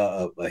ask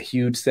a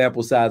huge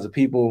sample size of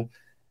people,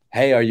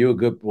 hey, are you a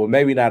good, well,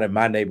 maybe not in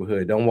my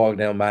neighborhood. Don't walk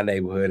down my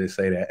neighborhood and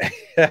say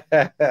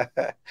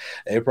that.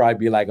 They'd probably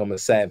be like, I'm a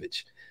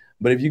savage.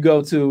 But if you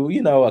go to,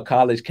 a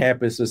college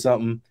campus or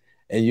something,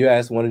 and you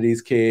ask one of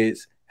these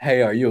kids,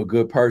 hey, are you a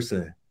good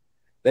person?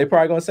 They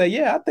probably going to say,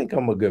 yeah, I think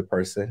I'm a good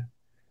person.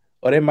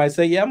 Or they might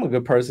say, yeah, I'm a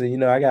good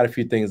person. I got a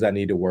few things I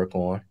need to work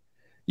on.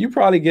 You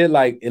probably get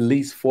like at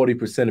least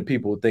 40% of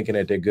people thinking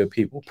that they're good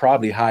people,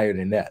 probably higher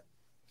than that.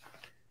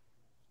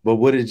 But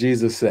what did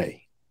Jesus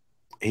say?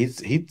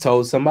 He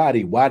told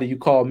somebody, why do you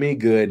call me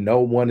good? No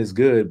one is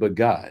good but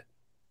God.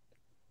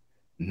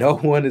 No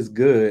one is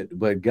good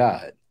but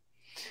God.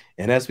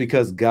 And that's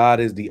because God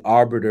is the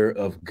arbiter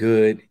of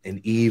good and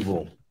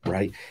evil,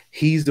 right?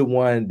 He's the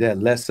one that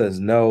lets us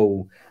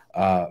know,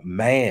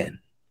 man,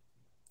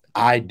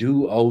 I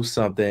do owe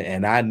something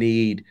and I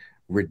need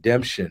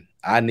redemption.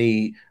 I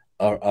need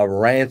a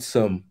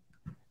ransom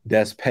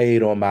that's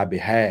paid on my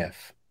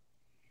behalf.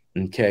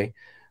 Okay.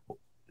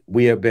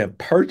 We have been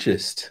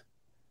purchased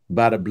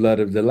by the blood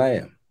of the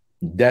Lamb.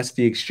 That's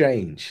the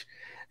exchange.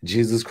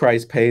 Jesus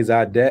Christ pays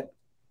our debt.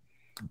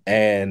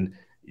 And,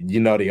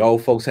 the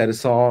old folks had a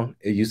song.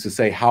 It used to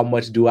say, how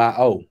much do I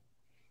owe? I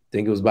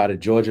think it was by the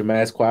Georgia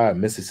Mass Choir,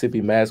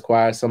 Mississippi Mass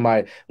Choir,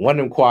 one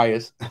of them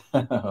choirs.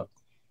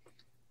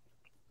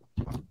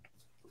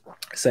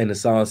 Saying the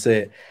song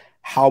said,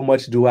 how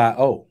much do I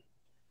owe?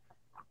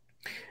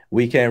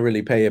 We can't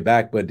really pay it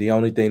back, but the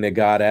only thing that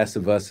God asks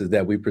of us is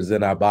that we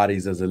present our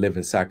bodies as a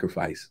living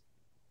sacrifice.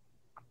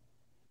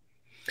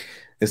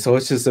 And so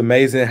it's just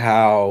amazing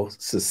how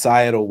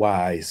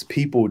societal-wise,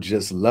 people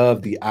just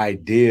love the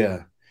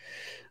idea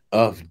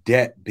of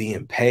debt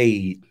being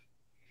paid.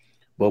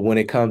 But when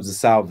it comes to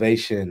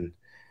salvation,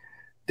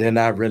 they're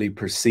not really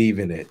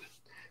perceiving it.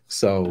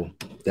 So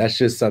that's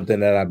just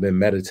something that I've been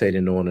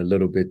meditating on a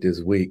little bit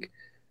this week.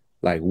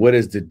 Like, what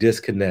is the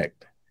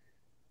disconnect?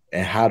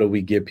 And how do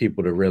we get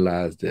people to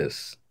realize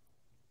this?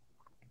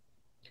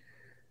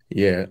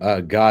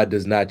 Yeah, God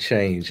does not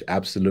change.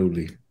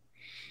 Absolutely.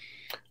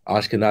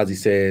 Ashkenazi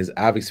says,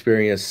 I've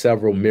experienced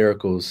several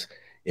miracles.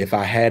 If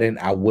I hadn't,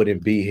 I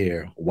wouldn't be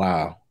here.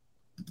 Wow.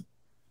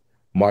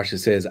 Marsha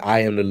says, I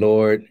am the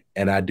Lord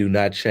and I do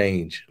not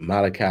change.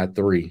 Malachi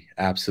 3.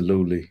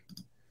 Absolutely.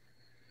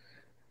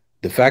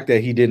 The fact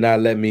that he did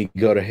not let me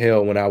go to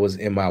hell when I was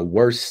in my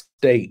worst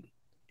state,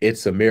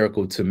 it's a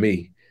miracle to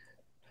me.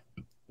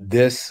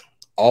 This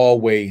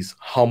always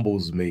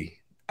humbles me.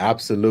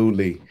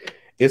 Absolutely.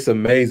 It's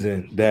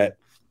amazing that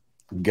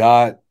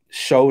God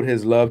showed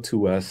his love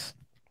to us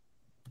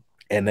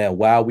and that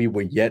while we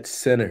were yet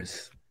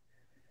sinners,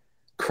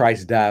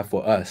 Christ died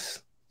for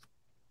us.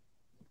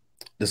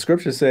 The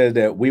scripture says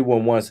that we were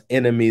once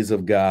enemies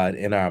of God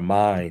in our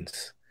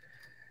minds.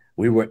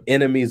 We were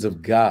enemies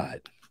of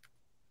God,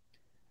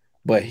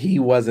 but he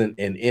wasn't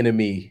an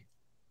enemy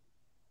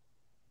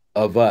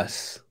of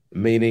us,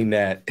 meaning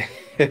that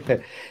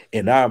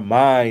in our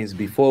minds,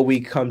 before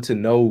we come to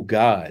know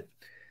God,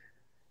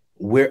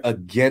 we're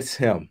against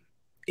him,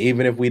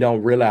 even if we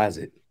don't realize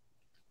it.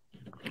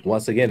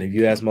 Once again, if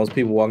you ask most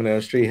people walking down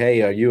the street,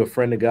 hey, are you a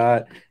friend of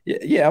God?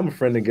 Yeah, I'm a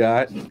friend of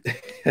God.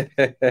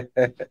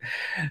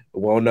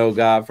 Won't know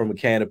God from a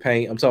can of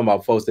paint. I'm talking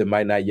about folks that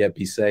might not yet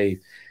be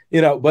saved,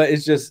 but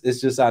it's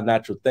just our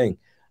natural thing.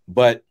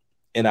 But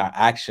in our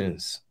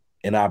actions,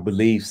 in our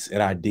beliefs,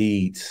 in our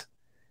deeds,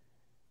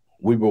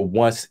 we were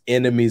once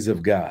enemies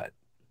of God,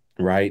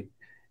 right?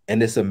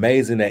 And it's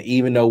amazing that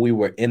even though we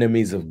were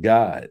enemies of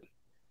God,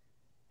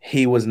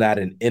 he was not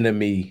an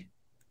enemy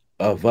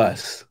of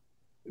us,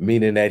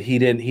 meaning that he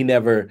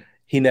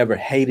never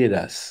hated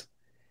us.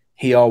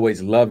 He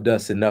always loved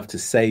us enough to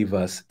save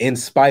us in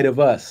spite of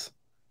us,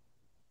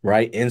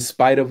 right? In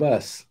spite of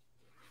us.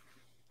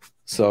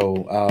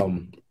 So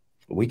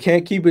we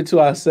can't keep it to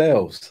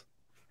ourselves.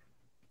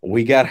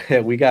 We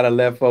gotta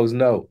let folks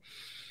know.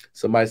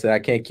 Somebody said, I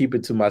can't keep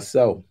it to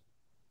myself.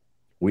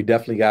 We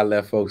definitely gotta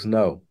let folks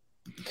know.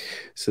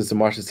 Sister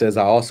Marsha says,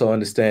 I also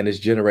understand this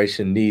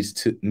generation needs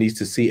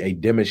to see a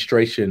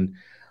demonstration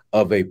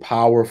of a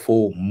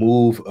powerful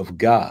move of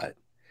God.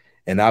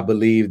 And I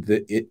believe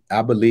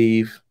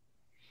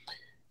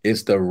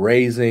it's the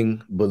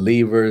raising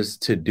believers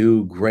to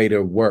do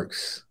greater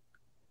works.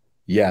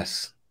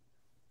 Yes.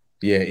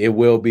 Yeah, it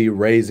will be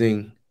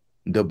raising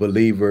the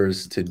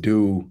believers to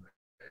do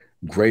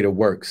greater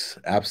works.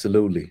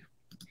 Absolutely.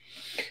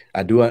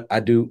 I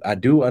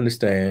do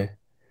understand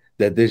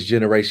that this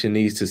generation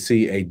needs to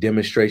see a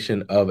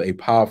demonstration of a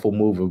powerful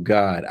move of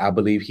God. I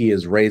believe he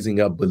is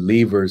raising up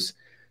believers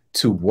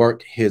to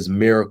work his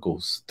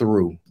miracles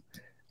through.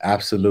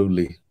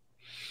 Absolutely.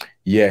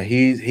 Yeah,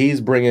 he's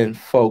bringing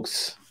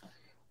folks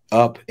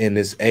up in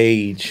this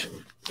age,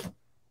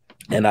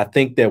 and I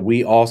think that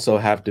we also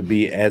have to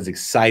be as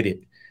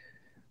excited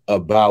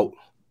about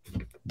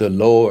the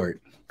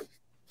Lord.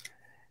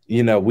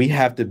 We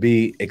have to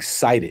be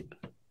excited.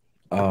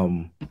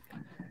 Um,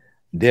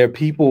 there are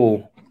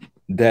people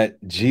that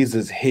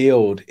Jesus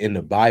healed in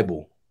the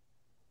Bible,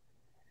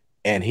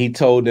 and he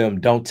told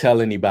them, don't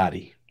tell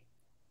anybody.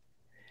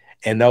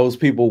 And those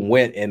people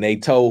went and they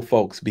told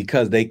folks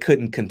because they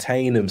couldn't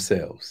contain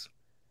themselves.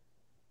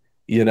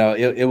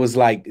 It was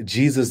like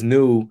Jesus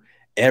knew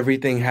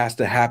everything has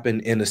to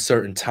happen in a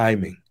certain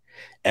timing.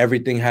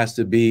 Everything has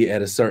to be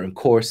at a certain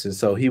course. And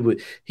so he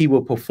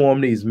would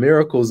perform these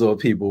miracles on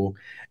people.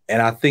 And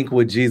I think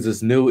what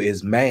Jesus knew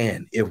is,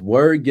 man, if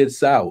word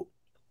gets out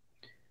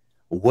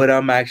what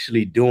I'm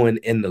actually doing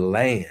in the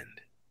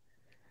land,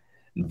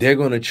 they're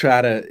going to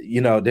try to,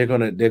 they're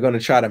going to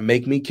try to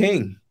make me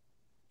king,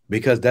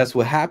 because that's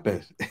what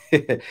happened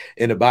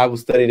in the Bible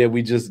study that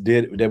we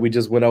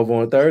just went over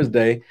on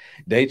Thursday.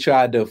 They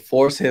tried to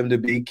force him to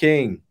be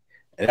king,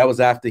 and that was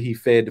after he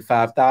fed the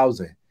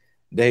 5,000.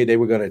 They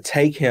were going to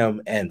take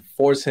him and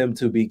force him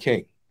to be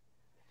king.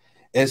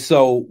 And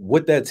so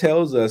what that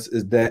tells us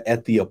is that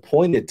at the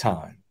appointed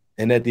time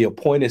and at the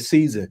appointed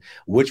season,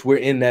 which we're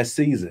in that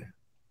season,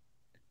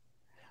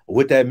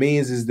 what that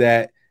means is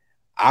that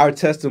our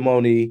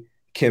testimony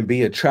can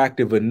be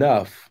attractive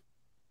enough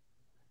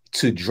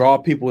to draw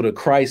people to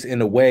Christ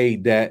in a way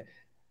that,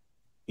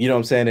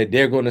 that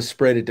they're going to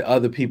spread it to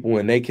other people,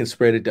 and they can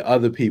spread it to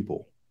other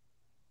people.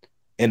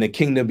 And the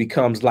kingdom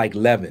becomes like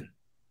leaven.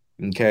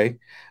 Okay.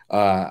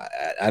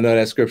 I know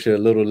that scripture, a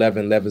little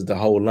leaven leavens the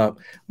whole lump,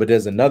 but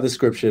there's another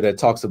scripture that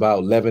talks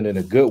about leaven in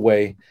a good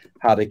way,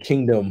 how the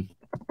kingdom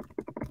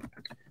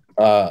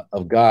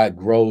of God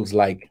grows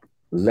like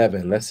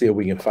leaven. Let's see if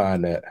we can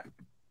find that.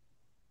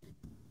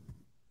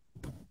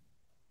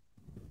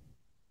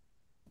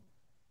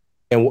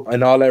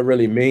 And all that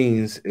really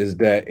means is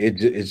that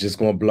it's just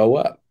going to blow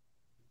up.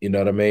 You know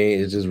what I mean?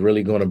 It's just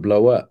really going to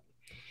blow up.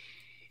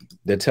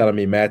 They're telling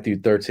me Matthew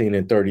 13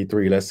 and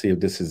 33. Let's see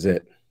if this is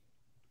it.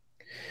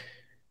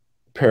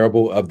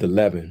 Parable of the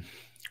leaven.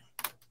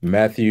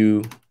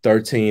 Matthew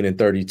 13 and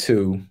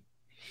 32.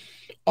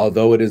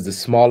 Although it is the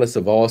smallest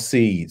of all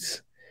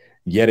seeds,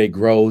 yet it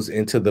grows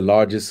into the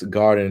largest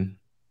garden,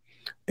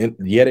 and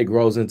yet it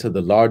grows into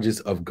the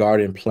largest of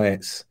garden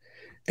plants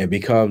and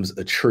becomes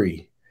a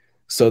tree,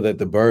 so that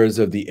the birds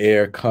of the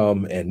air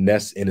come and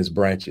nest in its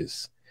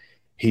branches.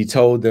 He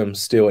told them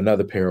still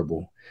another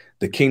parable.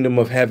 The kingdom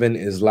of heaven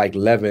is like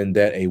leaven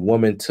that a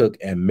woman took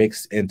and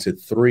mixed into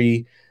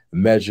 3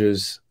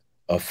 measures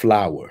of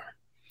flour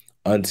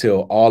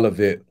until all of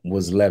it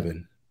was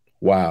leavened.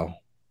 Wow.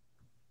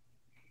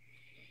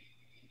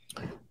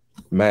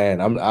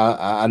 Man,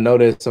 I know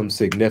there's some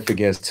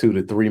significance to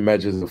the 3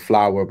 measures of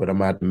flour, but I'm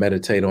going to have to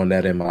meditate on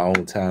that in my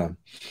own time.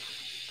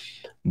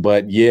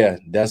 But yeah,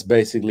 that's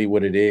basically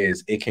what it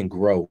is. It can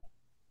grow.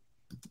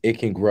 It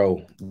can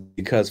grow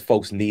because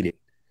folks need it.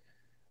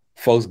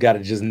 Folks got to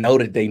just know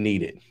that they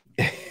need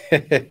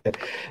it.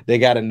 They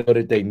got to know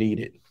that they need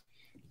it.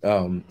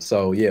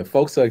 So yeah,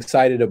 folks are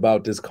excited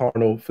about this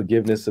carnal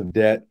forgiveness of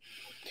debt,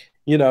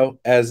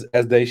 as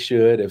they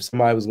should. If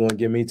somebody was going to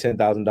give me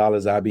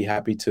 $10,000, I'd be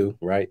happy to,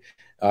 right?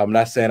 I'm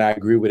not saying I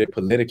agree with it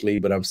politically,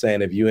 but I'm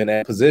saying if you're in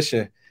that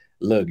position,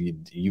 look,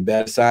 you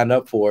better sign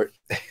up for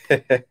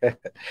it.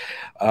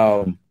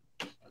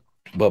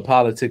 But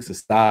politics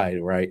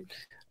aside, right?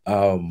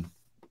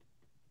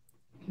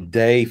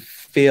 They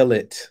feel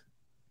it.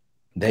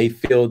 They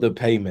feel the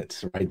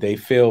payments, right? They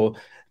feel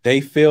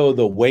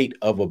the weight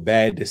of a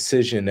bad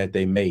decision that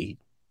they made.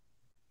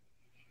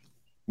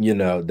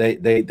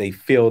 They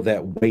feel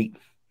that weight.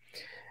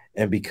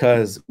 And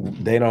because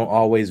they don't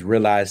always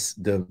realize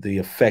the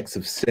effects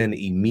of sin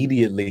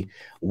immediately,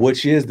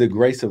 which is the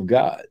grace of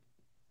God.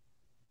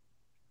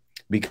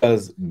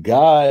 Because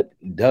God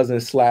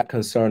doesn't slack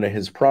concerning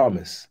his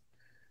promise,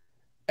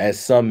 as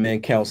some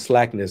men count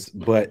slackness,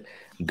 but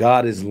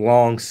God is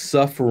long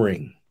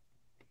suffering.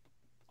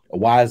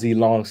 Why is he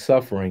long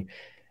suffering?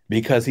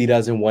 Because he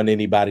doesn't want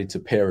anybody to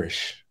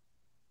perish.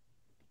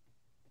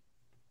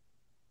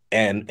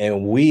 And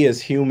we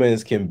as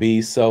humans can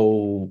be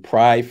so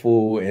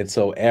prideful and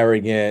so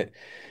arrogant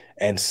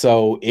and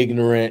so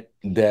ignorant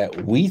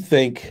that we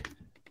think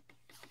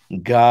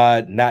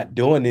God not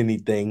doing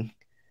anything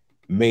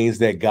means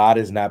that God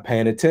is not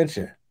paying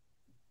attention.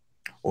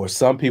 Or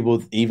some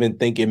people even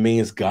think it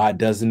means God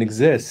doesn't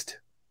exist.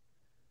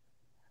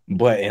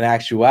 But in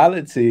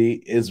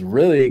actuality, it's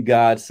really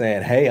God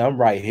saying, hey, I'm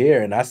right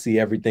here and I see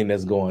everything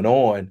that's going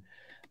on.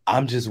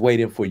 I'm just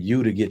waiting for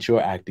you to get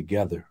your act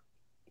together.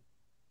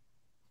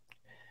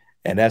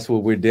 And that's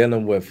what we're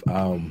dealing with.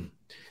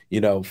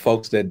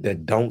 Folks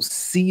that don't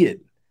see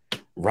it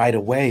right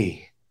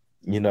away.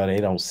 They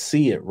don't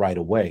see it right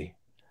away.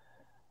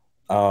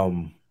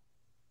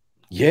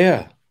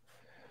 Yeah.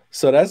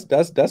 So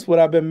that's what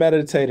I've been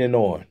meditating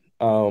on.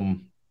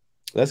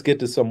 Let's get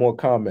to some more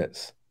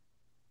comments.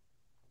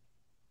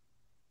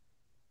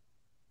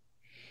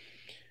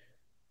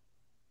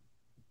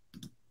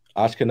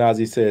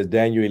 Ashkenazi says,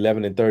 Daniel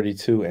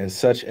 11:32, and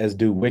such as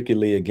do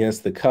wickedly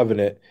against the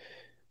covenant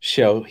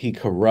shall he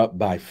corrupt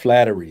by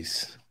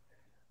flatteries.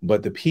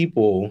 But the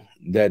people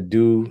that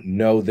do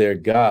know their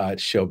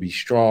God shall be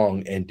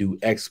strong and do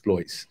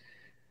exploits.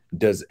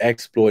 Does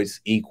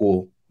exploits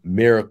equal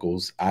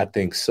miracles? I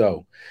think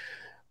so.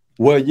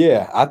 Well,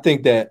 yeah, I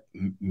think that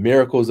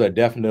miracles are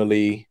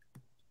definitely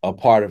a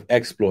part of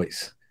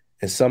exploits.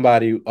 And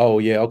somebody, oh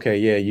yeah, okay,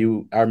 yeah,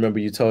 I remember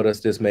you told us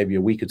this maybe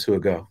a week or two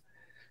ago.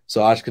 So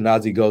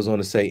Ashkenazi goes on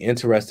to say,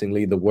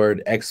 interestingly, the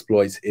word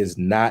exploits is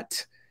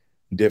not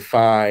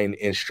defined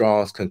in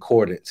Strong's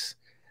Concordance,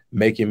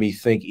 making me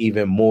think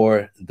even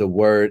more the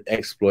word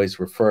exploits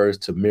refers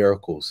to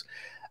miracles.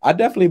 I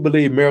definitely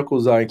believe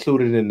miracles are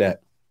included in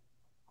that.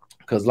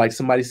 Because like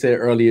somebody said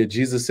earlier,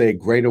 Jesus said,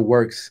 greater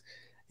works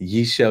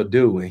ye shall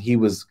do. And he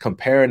was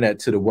comparing that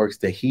to the works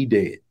that he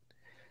did.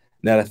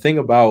 Now, the thing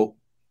about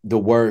the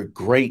word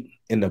great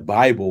in the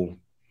Bible,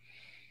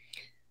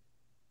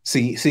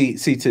 see,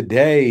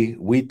 today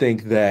we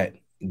think that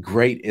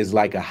great is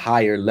like a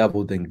higher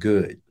level than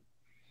good.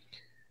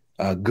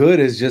 Good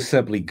is just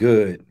simply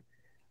good.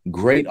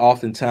 Great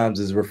oftentimes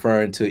is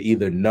referring to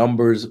either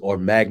numbers or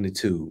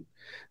magnitude.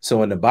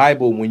 So in the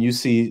Bible, when you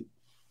see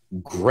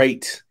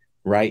great,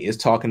 right, it's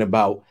talking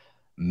about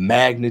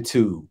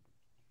magnitude.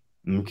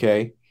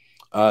 Okay.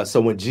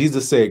 So when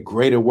Jesus said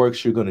greater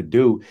works you're going to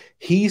do,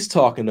 he's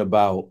talking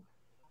about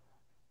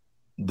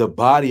the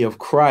body of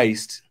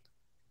Christ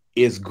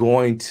is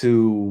going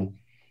to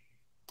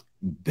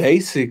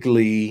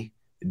basically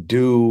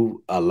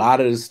do a lot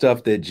of the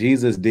stuff that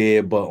Jesus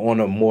did, but on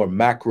a more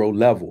macro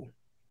level.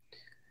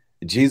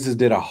 Jesus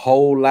did a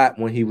whole lot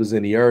when he was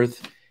in the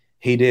earth.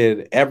 He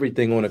did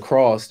everything on the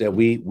cross that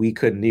we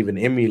couldn't even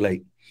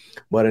emulate.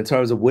 But in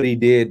terms of what he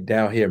did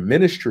down here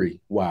ministry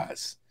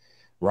wise,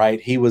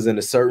 right? He was in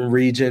a certain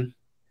region.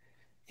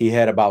 He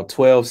had about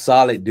 12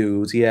 solid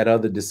dudes. He had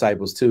other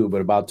disciples too,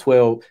 but about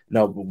 12,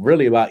 no,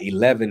 really about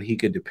 11 he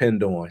could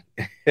depend on.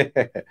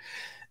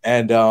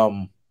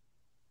 And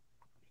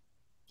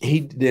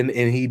he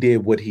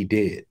did what he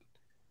did.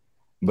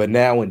 But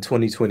now in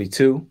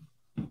 2022,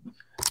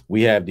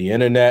 we have the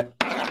internet,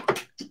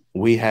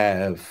 we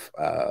have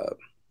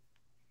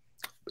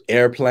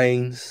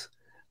airplanes,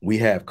 we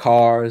have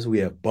cars, we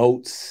have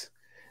boats,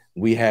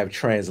 we have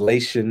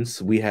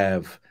translations, we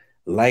have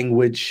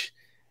language.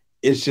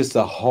 It's just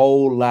a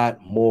whole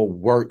lot more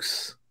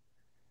works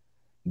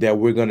that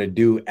we're going to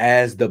do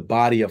as the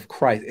body of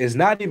Christ. It's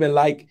not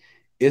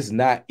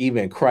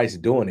even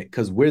Christ doing it,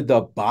 because we're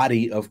the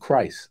body of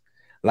Christ.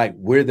 Like,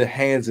 we're the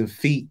hands and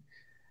feet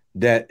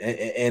that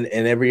and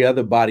every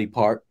other body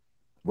part,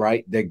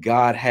 right, that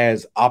God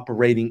has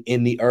operating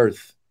in the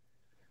earth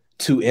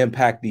to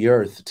impact the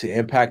earth, to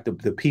impact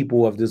the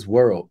people of this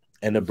world,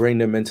 and to bring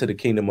them into the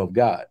kingdom of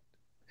God.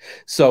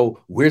 So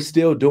we're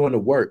still doing the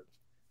work,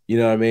 you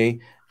know what I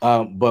mean?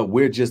 But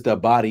we're just a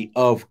body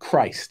of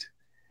Christ,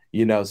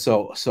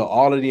 so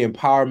all of the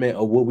empowerment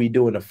of what we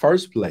do in the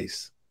first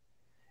place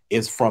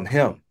is from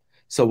him.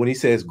 So when he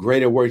says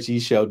greater works ye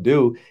shall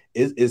do,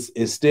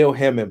 it's still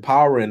him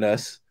empowering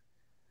us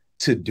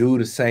to do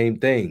the same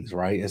things,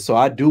 right? And so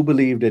I do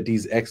believe that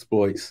these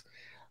exploits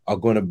are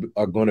going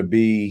to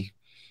be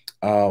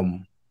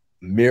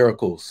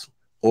miracles,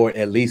 or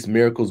at least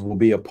miracles will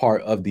be a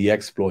part of the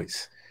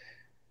exploits.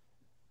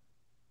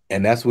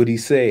 And that's what he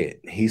said.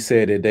 He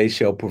said that they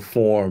shall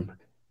perform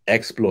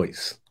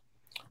exploits.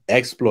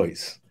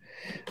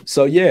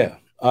 So yeah,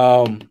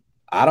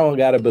 I don't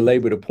got to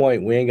belabor the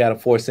point. We ain't got to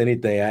force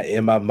anything.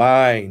 In my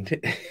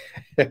mind,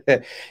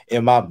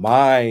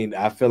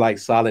 I feel like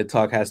Solid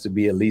Talk has to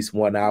be at least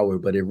 1 hour,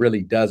 but it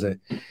really doesn't.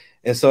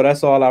 And so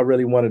that's all I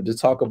really wanted to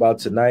talk about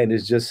tonight.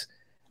 Is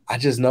I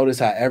just noticed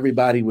how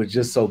everybody was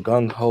just so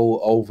gung-ho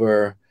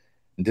over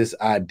this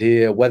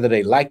idea, whether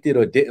they liked it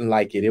or didn't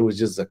like it. It was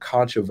just a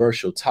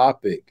controversial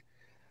topic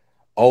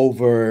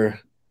over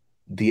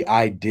the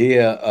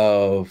idea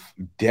of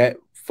debt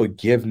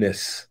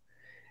forgiveness.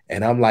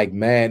 And I'm like,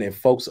 man, if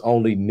folks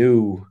only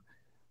knew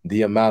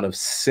the amount of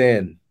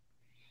sin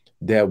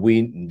that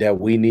we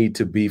need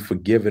to be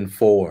forgiven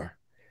for,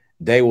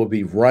 they will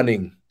be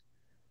running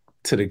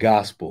to the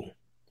gospel,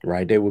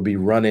 right? They will be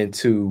running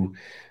to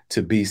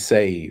be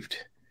saved.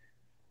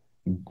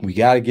 We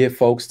got to get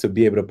folks to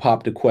be able to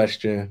pop the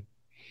question,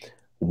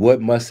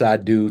 what must I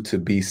do to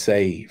be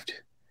saved?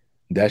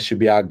 That should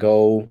be our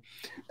goal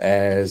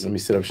let me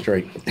sit up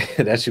straight.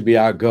 That should be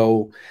our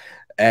goal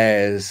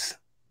as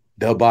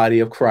the body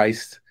of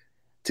Christ,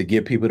 to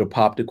get people to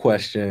pop the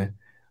question,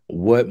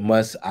 what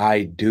must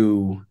I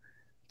do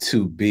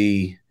to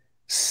be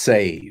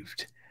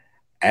saved?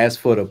 As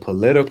for the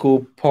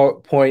political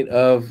point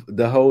of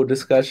the whole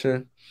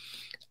discussion,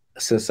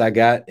 since I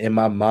got in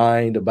my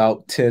mind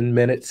about 10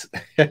 minutes,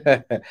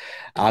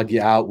 I'll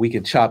get out. We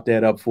can chop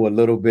that up for a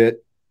little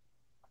bit.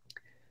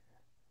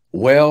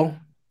 Well,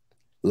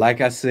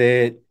 like I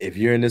said, if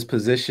you're in this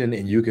position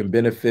and you can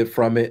benefit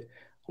from it,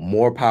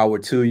 more power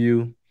to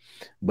you.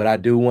 But I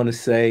do want to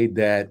say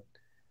that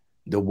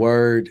the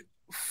word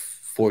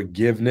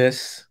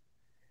forgiveness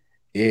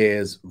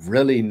is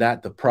really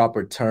not the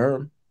proper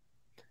term,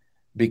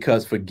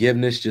 because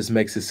forgiveness just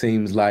makes it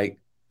seem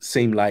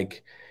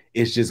like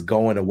it's just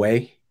going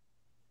away,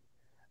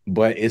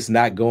 but it's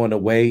not going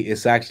away.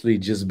 It's actually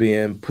just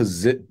being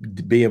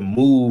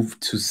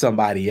moved to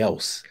somebody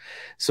else.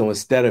 So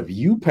instead of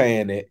you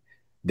paying it,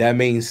 that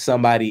means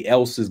somebody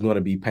else is going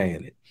to be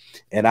paying it.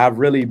 And I've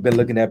really been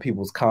looking at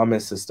people's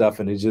comments and stuff,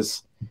 and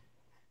it's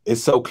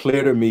so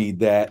clear to me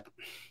that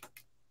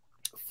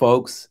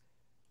folks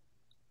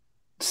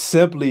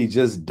simply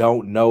just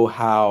don't know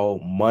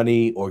how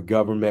money or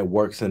government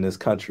works in this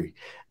country.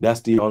 That's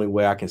the only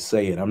way I can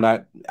say it. I'm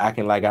not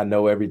acting like I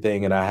know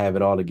everything and I have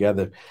it all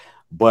together,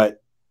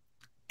 but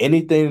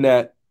anything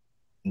that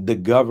the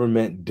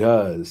government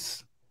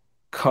does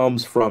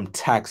comes from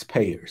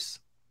taxpayers.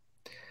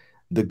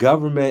 The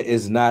government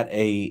is not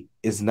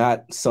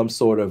some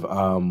sort of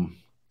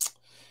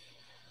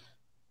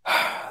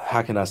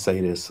how can I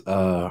say this?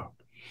 The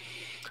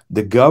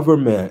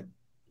government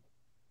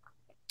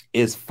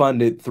is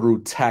funded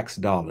through tax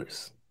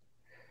dollars.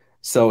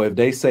 So if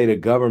they say the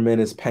government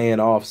is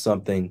paying off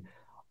something,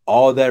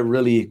 all that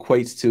really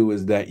equates to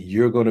is that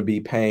you're going to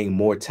be paying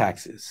more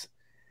taxes.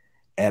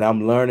 And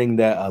I'm learning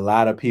that a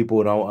lot of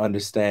people don't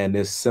understand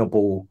this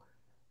simple,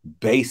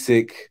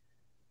 basic,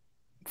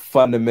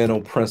 fundamental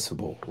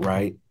principle,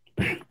 right?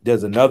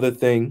 There's another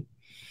thing,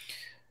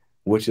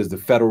 which is the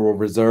Federal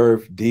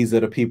Reserve. These are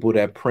the people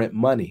that print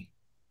money.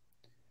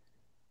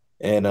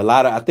 And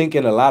I think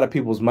in a lot of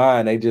people's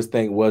mind, they just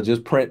think, well,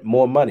 just print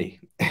more money.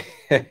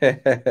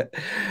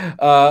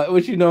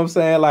 Which, you know what I'm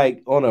saying?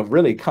 Like on a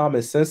really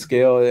common sense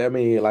scale, I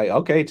mean, like,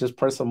 okay, just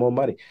print some more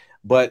money.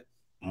 But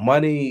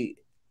money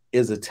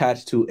is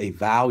attached to a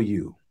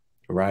value,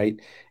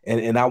 right?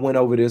 And I went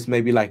over this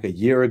maybe like a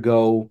year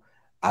ago.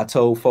 I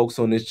told folks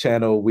on this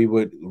channel we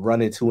would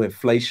run into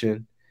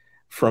inflation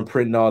from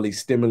printing all these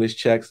stimulus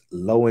checks.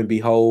 Lo and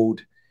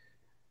behold,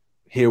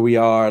 here we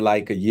are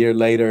like a year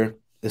later.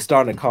 It's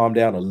starting to calm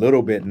down a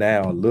little bit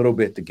now,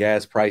 the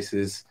gas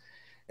prices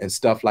and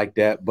stuff like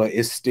that, but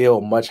it's still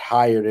much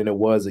higher than it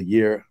was a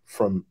year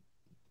from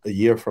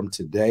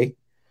today,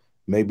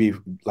 maybe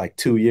like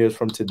 2 years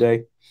from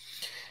today.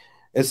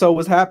 And so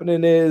what's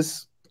happening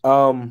is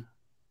when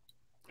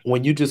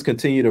you just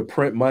continue to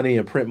print money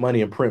and print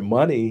money and print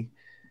money,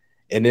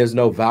 and there's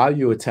no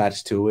value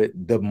attached to it,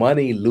 the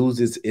money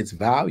loses its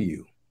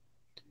value.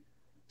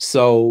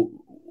 So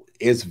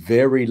it's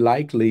very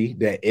likely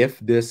that if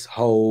this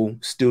whole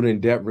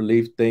student debt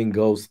relief thing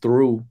goes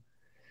through,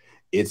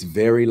 it's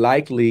very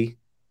likely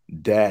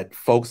that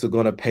folks are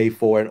going to pay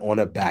for it on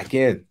a back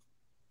end,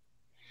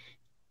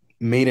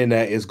 meaning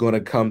that it's going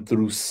to come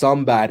through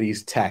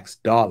somebody's tax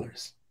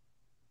dollars.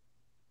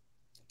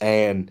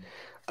 And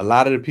a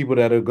lot of the people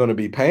that are going to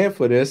be paying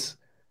for this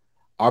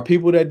are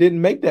people that didn't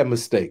make that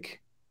mistake.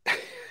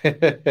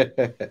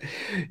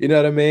 You know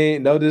what I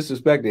mean? No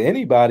disrespect to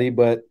anybody,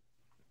 but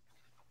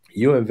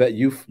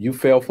you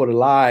fell for the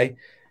lie,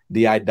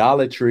 the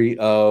idolatry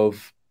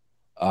of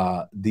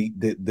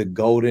the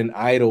golden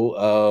idol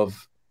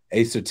of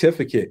a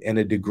certificate and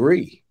a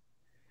degree.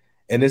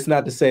 And it's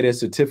not to say that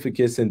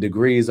certificates and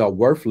degrees are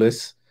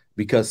worthless,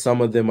 because some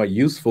of them are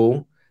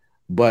useful,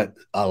 but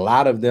a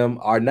lot of them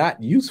are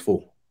not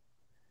useful.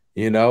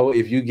 You know,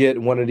 if you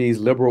get one of these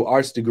liberal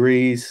arts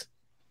degrees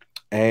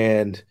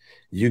and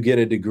you get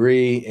a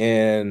degree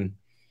in,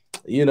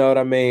 you know what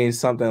I mean,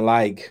 something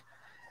like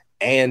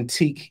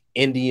antique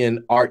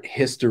Indian art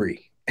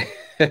history,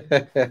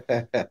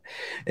 and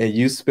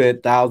you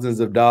spent thousands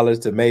of dollars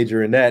to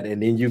major in that,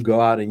 and then you go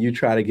out and you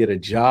try to get a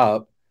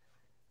job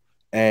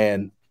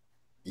and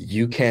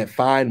you can't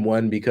find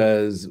one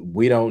because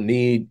we don't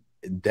need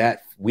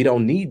that.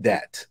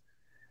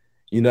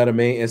 You know what I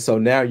mean? And so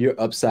now you're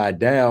upside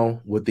down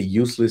with the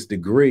useless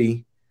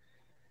degree.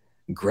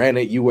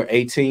 Granted, you were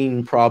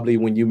 18 probably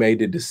when you made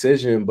the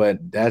decision,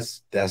 but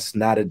that's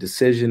not a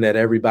decision that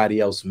everybody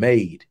else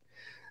made.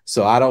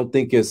 So I don't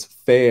think it's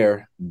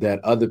fair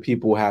that other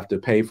people have to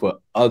pay for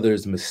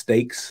others'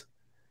 mistakes.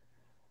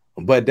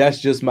 But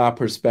that's just my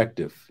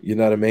perspective. You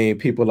know what I mean?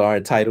 People are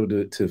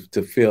entitled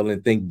to feel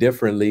and think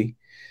differently.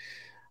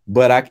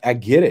 But I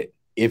get it.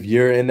 If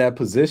you're in that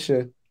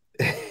position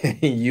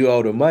and you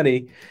owe the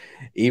money,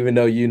 even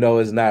though you know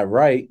it's not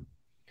right,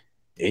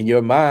 in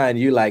your mind,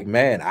 you like,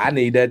 man, I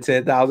need that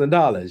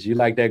 $10,000. You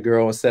like that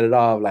girl and set it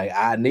off like,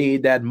 I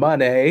need that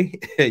money.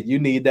 You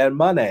need that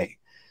money.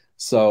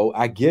 So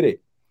I get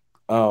it.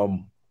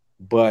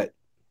 But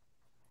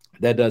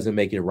that doesn't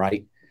make it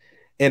right.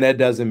 And that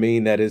doesn't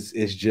mean that it's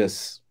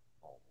just,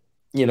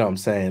 you know what I'm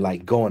saying,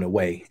 like going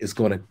away. It's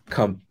going to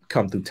come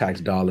through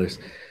tax dollars.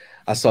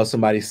 I saw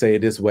somebody say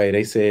it this way.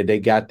 They said they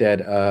got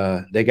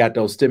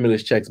those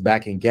stimulus checks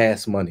back in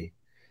gas money.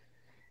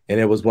 And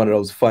it was one of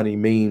those funny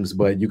memes,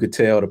 but you could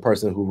tell the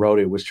person who wrote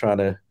it was trying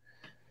to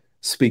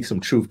speak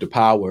some truth to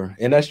power.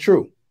 And that's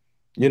true.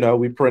 You know,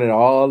 we printed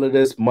all of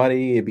this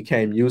money, it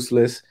became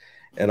useless,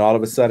 and all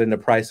of a sudden the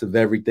price of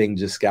everything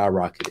just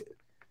skyrocketed.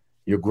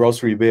 Your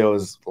grocery bill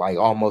is like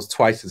almost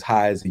twice as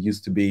high as it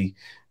used to be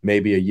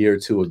maybe a year or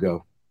two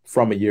ago,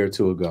 from a year or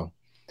two ago.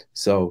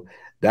 So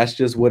that's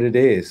just what it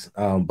is.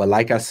 But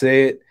like I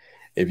said,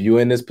 if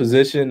you're in this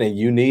position and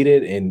you need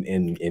it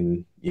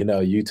and you know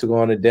you took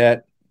on a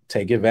debt,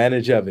 take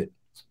advantage of it.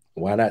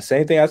 Why not?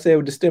 Same thing I said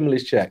with the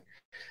stimulus check.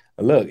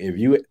 Look, if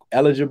you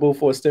eligible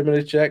for a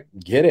stimulus check,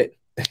 get it.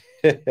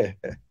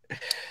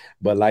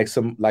 But like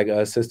Sister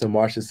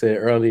Marsha said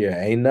earlier,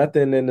 ain't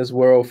nothing in this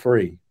world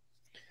free.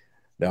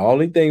 The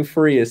only thing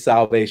free is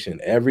salvation.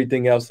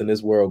 Everything else in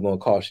this world gonna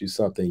cost you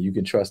something. You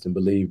can trust and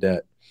believe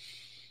that.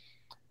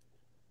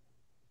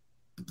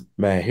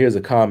 Man, here's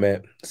a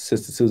comment.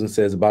 Sister Susan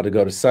says, about to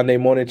go to Sunday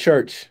morning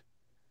church.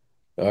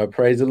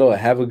 Praise the Lord.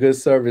 Have a good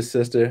service,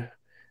 sister.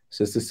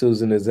 Sister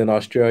Susan is in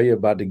Australia,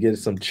 about to get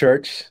some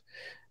church.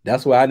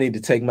 That's where I need to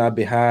take my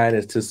behind,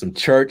 is to some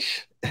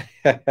church.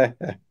 I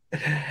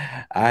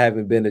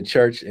haven't been to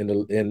church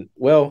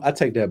well, I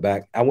take that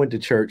back. I went to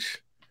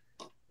church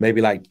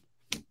maybe like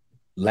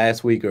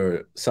last week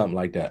or something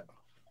like that.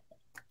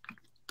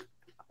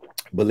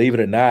 Believe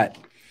it or not,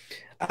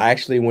 I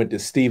actually went to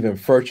Stephen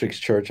Furtick's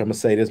church. I'm gonna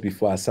say this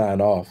before I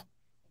sign off.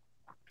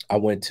 I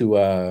went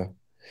to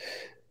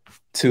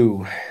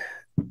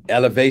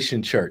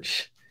Elevation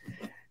Church,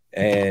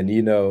 and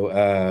you know,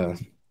 I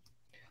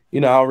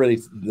don't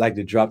really like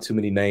to drop too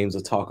many names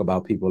or talk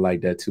about people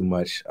like that too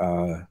much.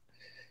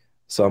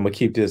 So I'm gonna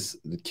keep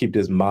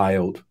this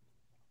mild.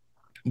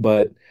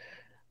 But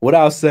what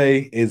I'll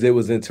say is it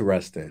was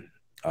interesting.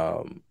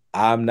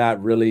 I'm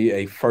not really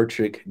a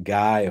Furtick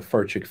guy, a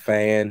Furtick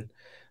fan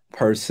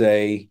per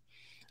se.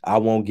 I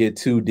won't get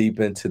too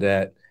deep into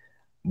that.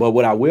 But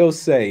what I will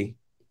say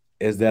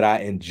is that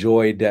I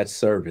enjoyed that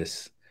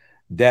service.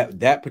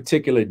 That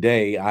particular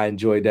day, I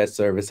enjoyed that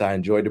service. I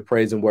enjoyed the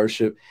praise and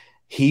worship.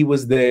 He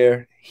was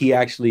there. He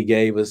actually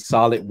gave a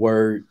solid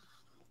word.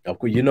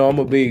 You know, I'm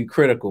gonna be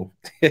critical.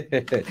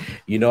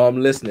 You know,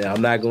 I'm listening.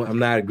 I'm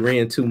not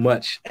agreeing too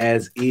much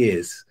as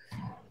is,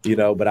 you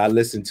know, but I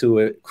listened to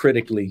it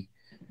critically,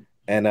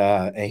 and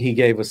he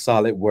gave a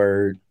solid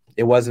word.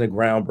 It wasn't a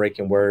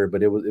groundbreaking word,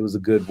 but it was a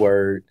good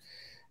word,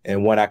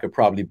 and one I could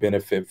probably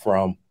benefit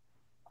from.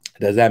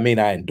 Does that mean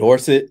I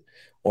endorse it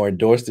or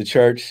endorse the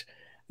church?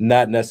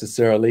 Not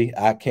necessarily.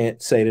 I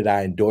can't say that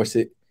I endorse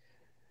it.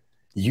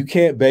 You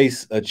can't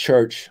base a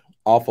church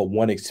off of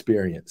one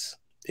experience.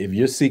 If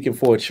you're seeking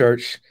for a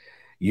church,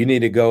 you need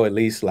to go at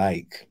least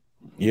like,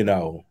 you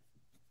know,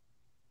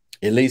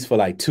 at least for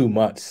like 2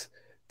 months,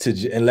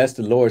 unless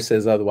the Lord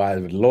says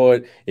otherwise. But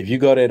Lord, if you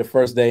go there the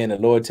first day and the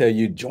Lord tell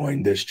you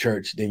join this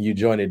church, then you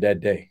join it that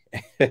day.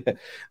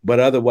 But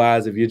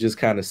otherwise, if you're just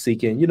kind of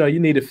seeking, you know, you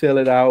need to fill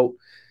it out,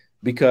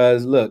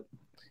 because look,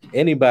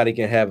 anybody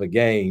can have a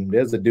game.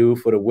 There's a dude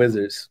for the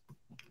Wizards.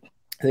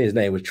 I think his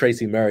name was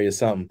Tracy Murray or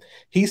something.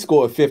 He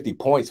scored 50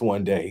 points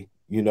one day.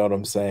 You know what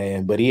I'm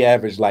saying? But he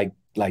averaged like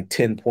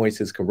 10 points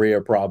his career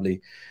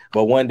probably.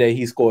 But one day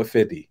he scored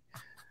 50.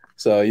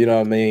 So, you know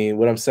what I mean?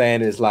 What I'm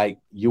saying is, like,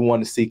 you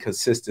want to see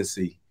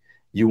consistency.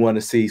 You want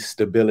to see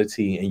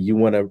stability, and you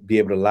want to be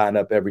able to line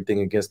up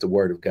everything against the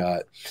word of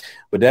God.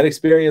 But that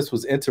experience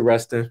was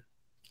interesting.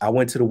 I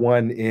went to the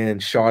one in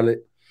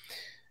Charlotte.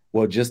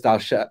 Well, just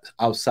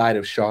outside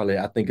of Charlotte.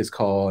 I think it's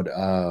called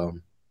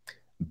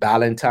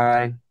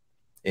Ballantyne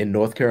in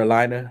North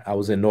Carolina. I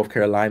was in North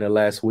Carolina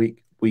last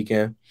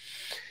weekend.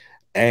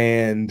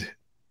 And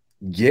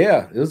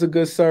yeah, it was a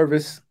good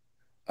service.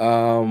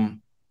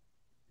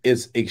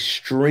 It's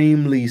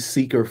extremely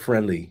seeker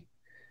friendly,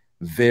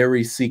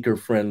 very seeker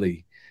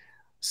friendly.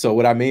 So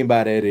what I mean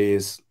by that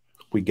is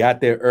we got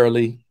there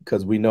early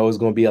because we know it's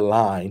going to be a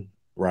line,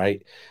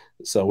 right?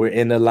 So we're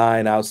in the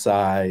line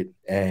outside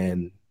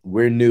and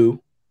we're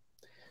new.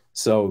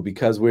 So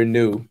because we're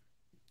new,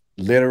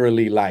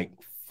 literally like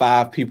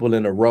 5 people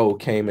in a row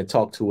came and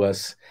talked to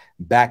us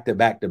back to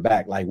back to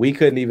back. Like, we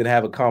couldn't even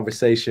have a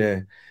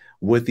conversation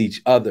with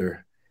each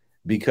other,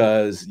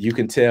 because you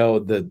can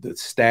tell the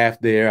staff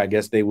there, I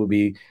guess they would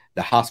be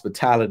the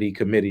hospitality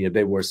committee if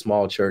they were a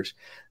small church.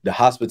 The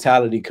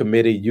hospitality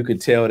committee, you can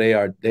tell they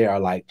are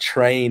like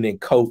trained and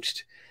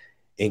coached.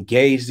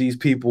 Engage these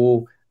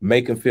people,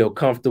 make them feel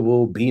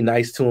comfortable, be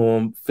nice to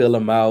them, fill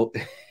them out.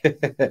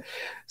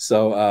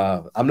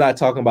 So I'm not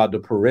talking about the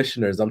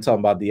parishioners. I'm talking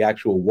about the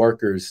actual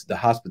workers, the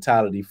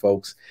hospitality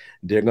folks.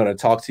 They're going to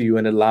talk to you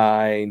in the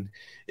line.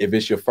 If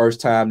it's your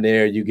first time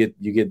there, you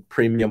get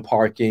premium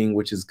parking,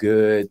 which is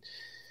good,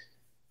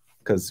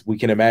 because we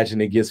can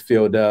imagine it gets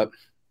filled up.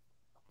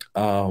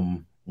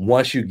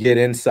 Once you get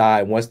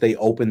inside, once they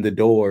open the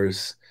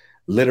doors,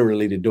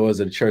 literally the doors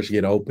of the church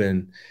get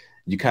open,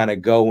 you kind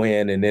of go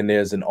in, and then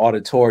there's an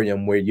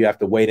auditorium where you have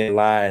to wait in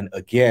line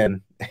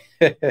again.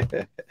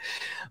 And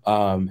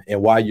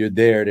while you're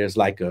there, there's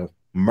like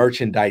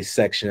merchandise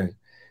section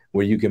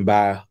where you can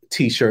buy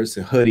t-shirts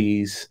and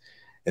hoodies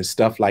and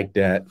stuff like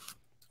that,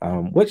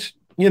 which,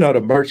 you know,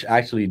 the merch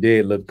actually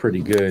did look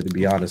pretty good, to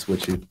be honest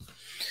with you.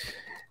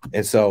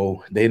 And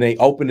so they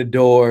open the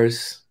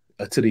doors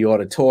to the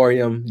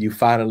auditorium. You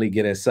finally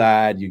get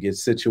inside, you get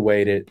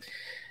situated.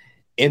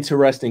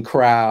 Interesting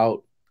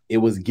crowd. It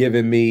was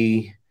giving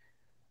me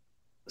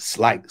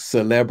like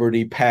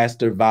celebrity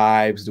pastor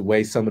vibes, the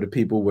way some of the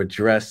people were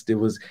dressed. It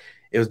was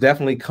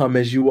definitely come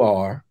as you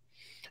are.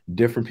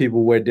 Different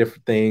people wear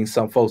different things.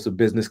 Some folks are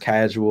business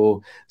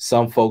casual.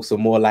 Some folks are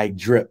more like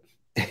drip.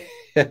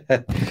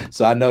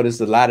 So I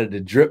noticed a lot of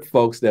the drip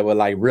folks that were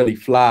like really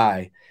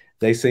fly.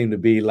 They seem to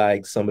be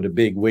like some of the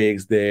big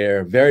wigs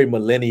there. Very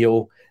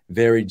millennial,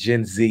 very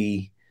Gen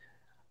Z,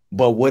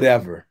 but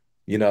whatever.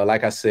 You know,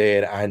 like I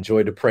said, I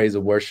enjoyed the praise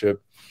and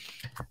worship,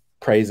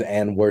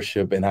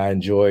 and I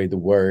enjoyed the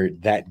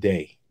word that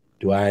day.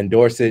 Do I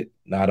endorse it?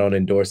 No, I don't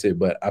endorse it,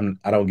 but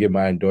I don't give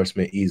my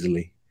endorsement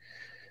easily.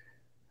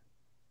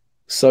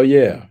 So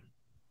yeah,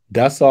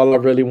 that's all I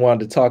really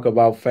wanted to talk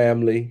about,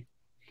 family.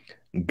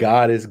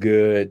 God is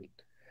good.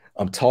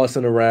 I'm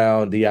tossing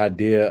around the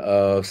idea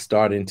of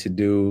starting to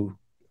do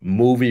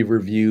movie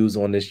reviews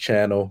on this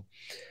channel,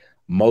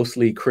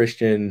 mostly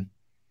Christian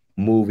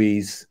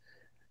movies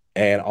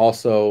and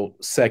also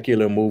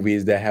secular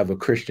movies that have a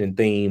Christian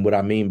theme. What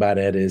I mean by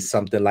that is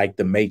something like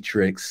The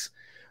Matrix,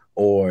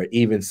 or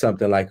even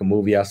something like a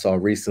movie I saw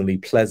recently,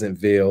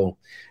 Pleasantville.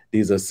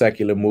 These are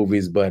secular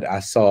movies, but I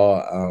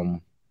saw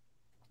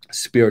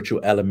spiritual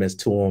elements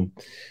to them.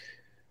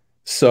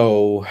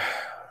 So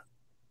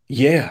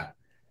yeah,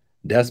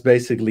 that's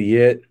basically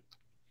it.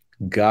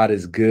 God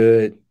is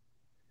good.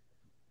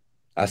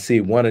 I see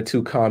 1 or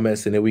 2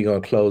 comments, and then we're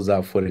going to close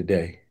out for the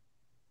day.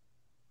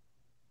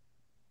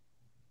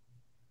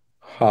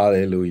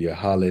 Hallelujah.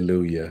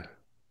 Hallelujah.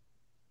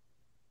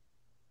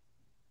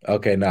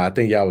 Okay, now I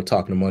think y'all were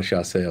talking amongst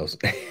yourselves.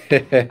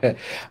 All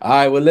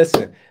right, well,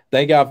 listen.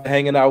 Thank y'all for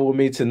hanging out with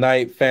me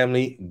tonight,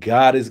 family.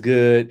 God is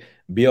good.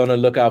 Be on the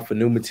lookout for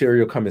new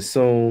material coming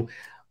soon.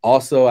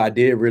 Also, I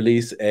did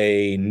release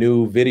a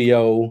new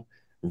video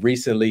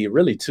recently,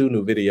 really 2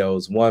 new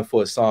videos. One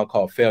for a song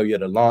called Failure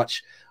to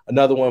Launch.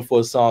 Another one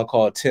for a song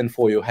called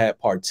Tinfoil Hat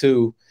Part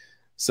 2.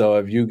 So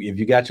if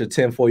you got your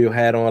tinfoil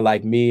hat on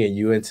like me, and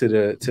you into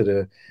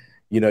the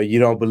you know, you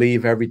don't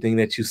believe everything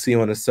that you see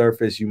on the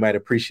surface, you might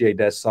appreciate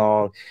that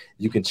song.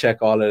 You can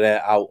check all of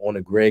that out on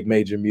the Greg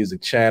Major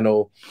Music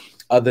channel.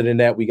 Other than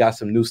that, we got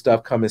some new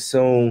stuff coming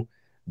soon.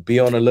 Be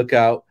on the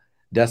lookout.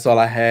 That's all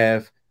I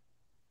have.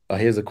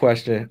 Here's a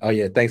question. Oh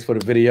yeah, thanks for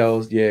the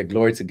videos. Yeah,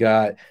 glory to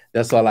God.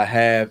 That's all I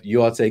have.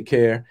 You all take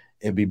care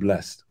and be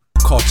blessed.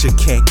 Culture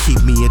can't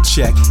keep me in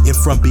check, and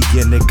from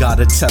beginning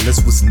gotta tell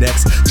us what's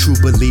next. True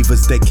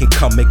believers, they can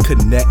come and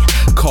connect,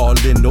 call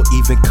in or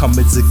even come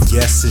as a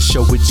guest and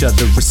show each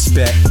other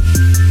respect.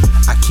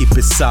 I keep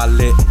it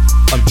solid,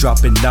 I'm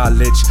dropping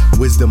knowledge,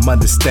 wisdom,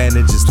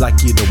 understanding, just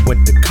like you done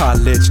went to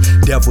college.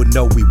 Devil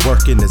know we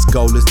working, his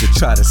goal is to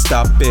try to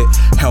stop it.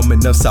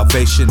 Helmet of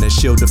salvation and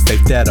shield of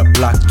faith that'll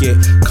block it.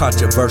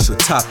 Controversial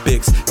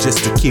topics,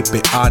 just to keep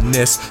it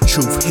honest.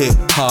 Truth hit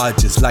hard,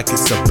 just like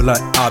it's a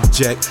blunt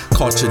object.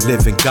 Culture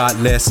living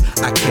godless,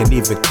 I can't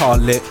even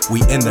call it.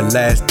 We in the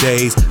last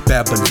days,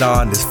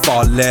 Babylon is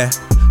falling.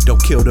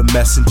 Don't kill the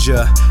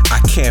messenger, I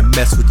can't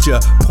mess with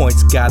ya.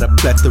 Points got a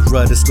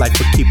plethora, this life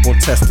will keep on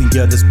testing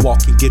ya. This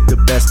walk can get the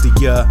best of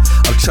ya.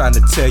 I'm trying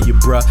to tell you,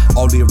 bruh,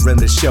 only around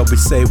the Shelby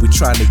say we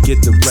trying to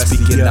get the rest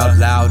Speaking of ya. Out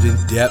loud in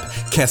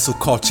depth, cancel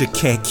culture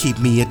can't keep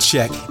me in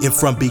check. And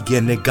from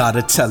beginning,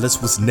 gotta tell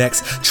us what's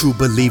next. True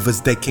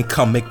believers, they can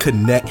come and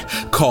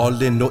connect,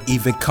 call in or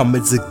even come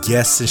as a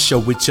guest and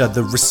show each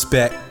other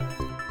respect.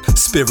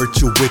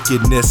 Spiritual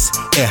wickedness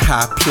in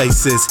high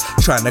places,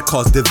 trying to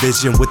cause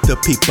division with the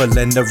people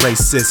and the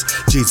races.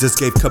 Jesus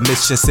gave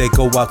commission, say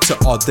go out to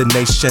all the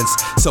nations.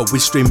 So we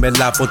stream it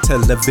live on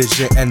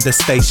television and the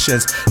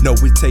stations. No,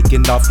 we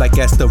taking off like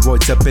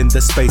asteroids up in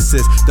the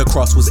spaces. The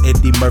cross was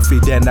Eddie Murphy,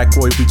 Dan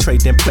Aykroyd, we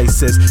trading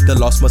places. The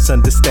lost must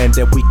understand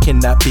that we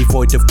cannot be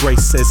void of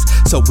graces.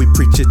 So we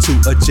preach it to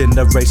a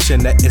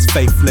generation that is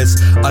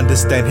faithless.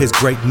 Understand his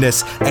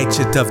greatness,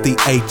 ancient of the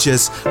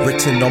ages.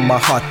 Written on my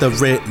heart, the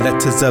red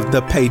letters of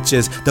the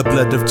pages. The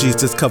blood of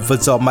Jesus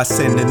covers all my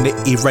sin and it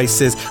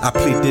erases. I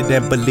plead it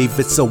and believe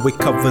it, so it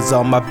covers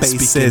all my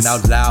bases. Speaking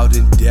out loud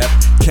in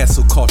depth,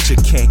 cancel culture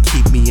can't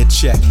keep me in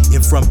check.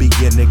 And from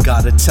beginning,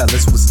 gotta tell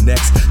us what's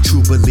next.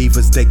 True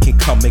believers, they can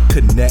come and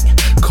connect,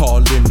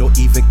 call in or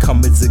even come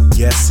as a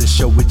guest and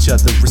show each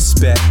other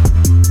respect.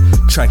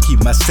 Try and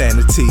keep my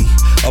sanity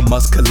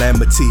amongst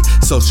calamity.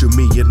 Social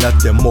media,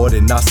 nothing more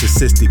than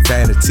narcissistic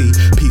vanity.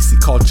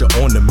 PC culture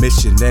on a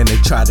mission and they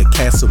try to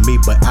cancel me,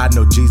 but I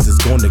know Jesus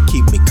going wanna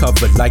keep me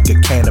covered like a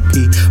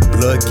canopy.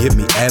 Blood give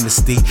me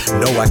amnesty.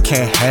 No, I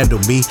can't handle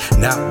me.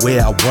 Not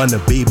where I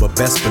wanna be, but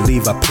best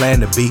believe I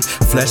plan to be.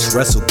 Flesh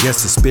wrestle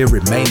against the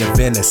spirit, main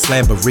event and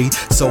slamboree.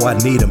 So I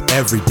need them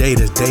every day,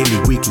 that's daily,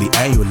 weekly,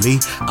 annually.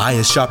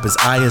 Iron sharp as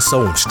iron,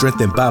 so I'm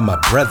strengthened by my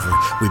brethren.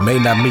 We may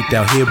not meet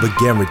down here, but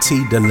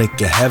guaranteed to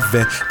link in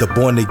heaven. The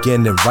born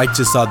again and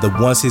righteous are the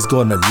ones he's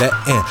gonna let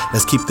in.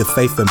 Let's keep the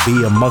faith and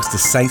be amongst the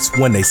saints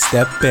when they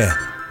step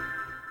in.